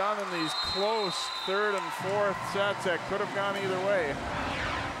get it done in these close 3rd and 4th sets that could have gone either way.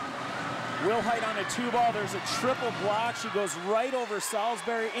 Wilhite on a 2-ball, there's a triple block. She goes right over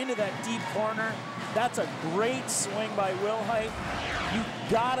Salisbury into that deep corner. That's a great swing by Wilhite. You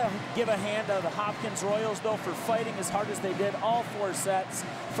gotta give a hand to the Hopkins Royals though for fighting as hard as they did all 4 sets.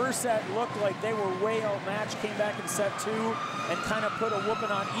 First set looked like they were way outmatched, came back in set 2 and kind of put a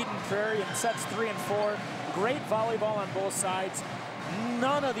whooping on Eden Prairie in sets 3 and 4. Great volleyball on both sides.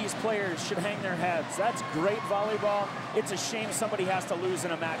 None of these players should hang their heads. That's great volleyball. It's a shame somebody has to lose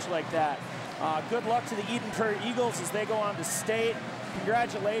in a match like that. Good luck to the Eden Prairie Eagles as they go on to state.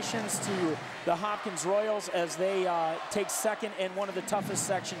 Congratulations to the Hopkins Royals as they take 2nd in one of the toughest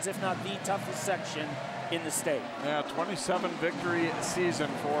sections, if not the toughest section in the state. Yeah, 27 victory season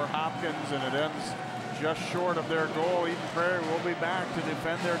for Hopkins, and it ends just short of their goal. Eden Prairie will be back to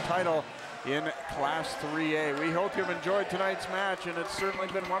defend their title in Class 3A. We hope you've enjoyed tonight's match, and it's certainly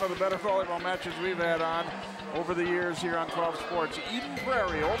been one of the better volleyball matches we've had on over the years here on 12 Sports. Eden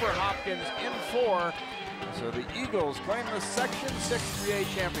Prairie over Hopkins in 4. So the Eagles claim the Section 6 3A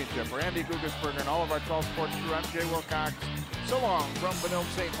championship. Randy Guggesberger and all of our 12 Sports crew, I'm Jay Wilcox. So long from Benilde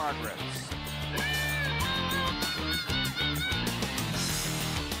St. Margaret's.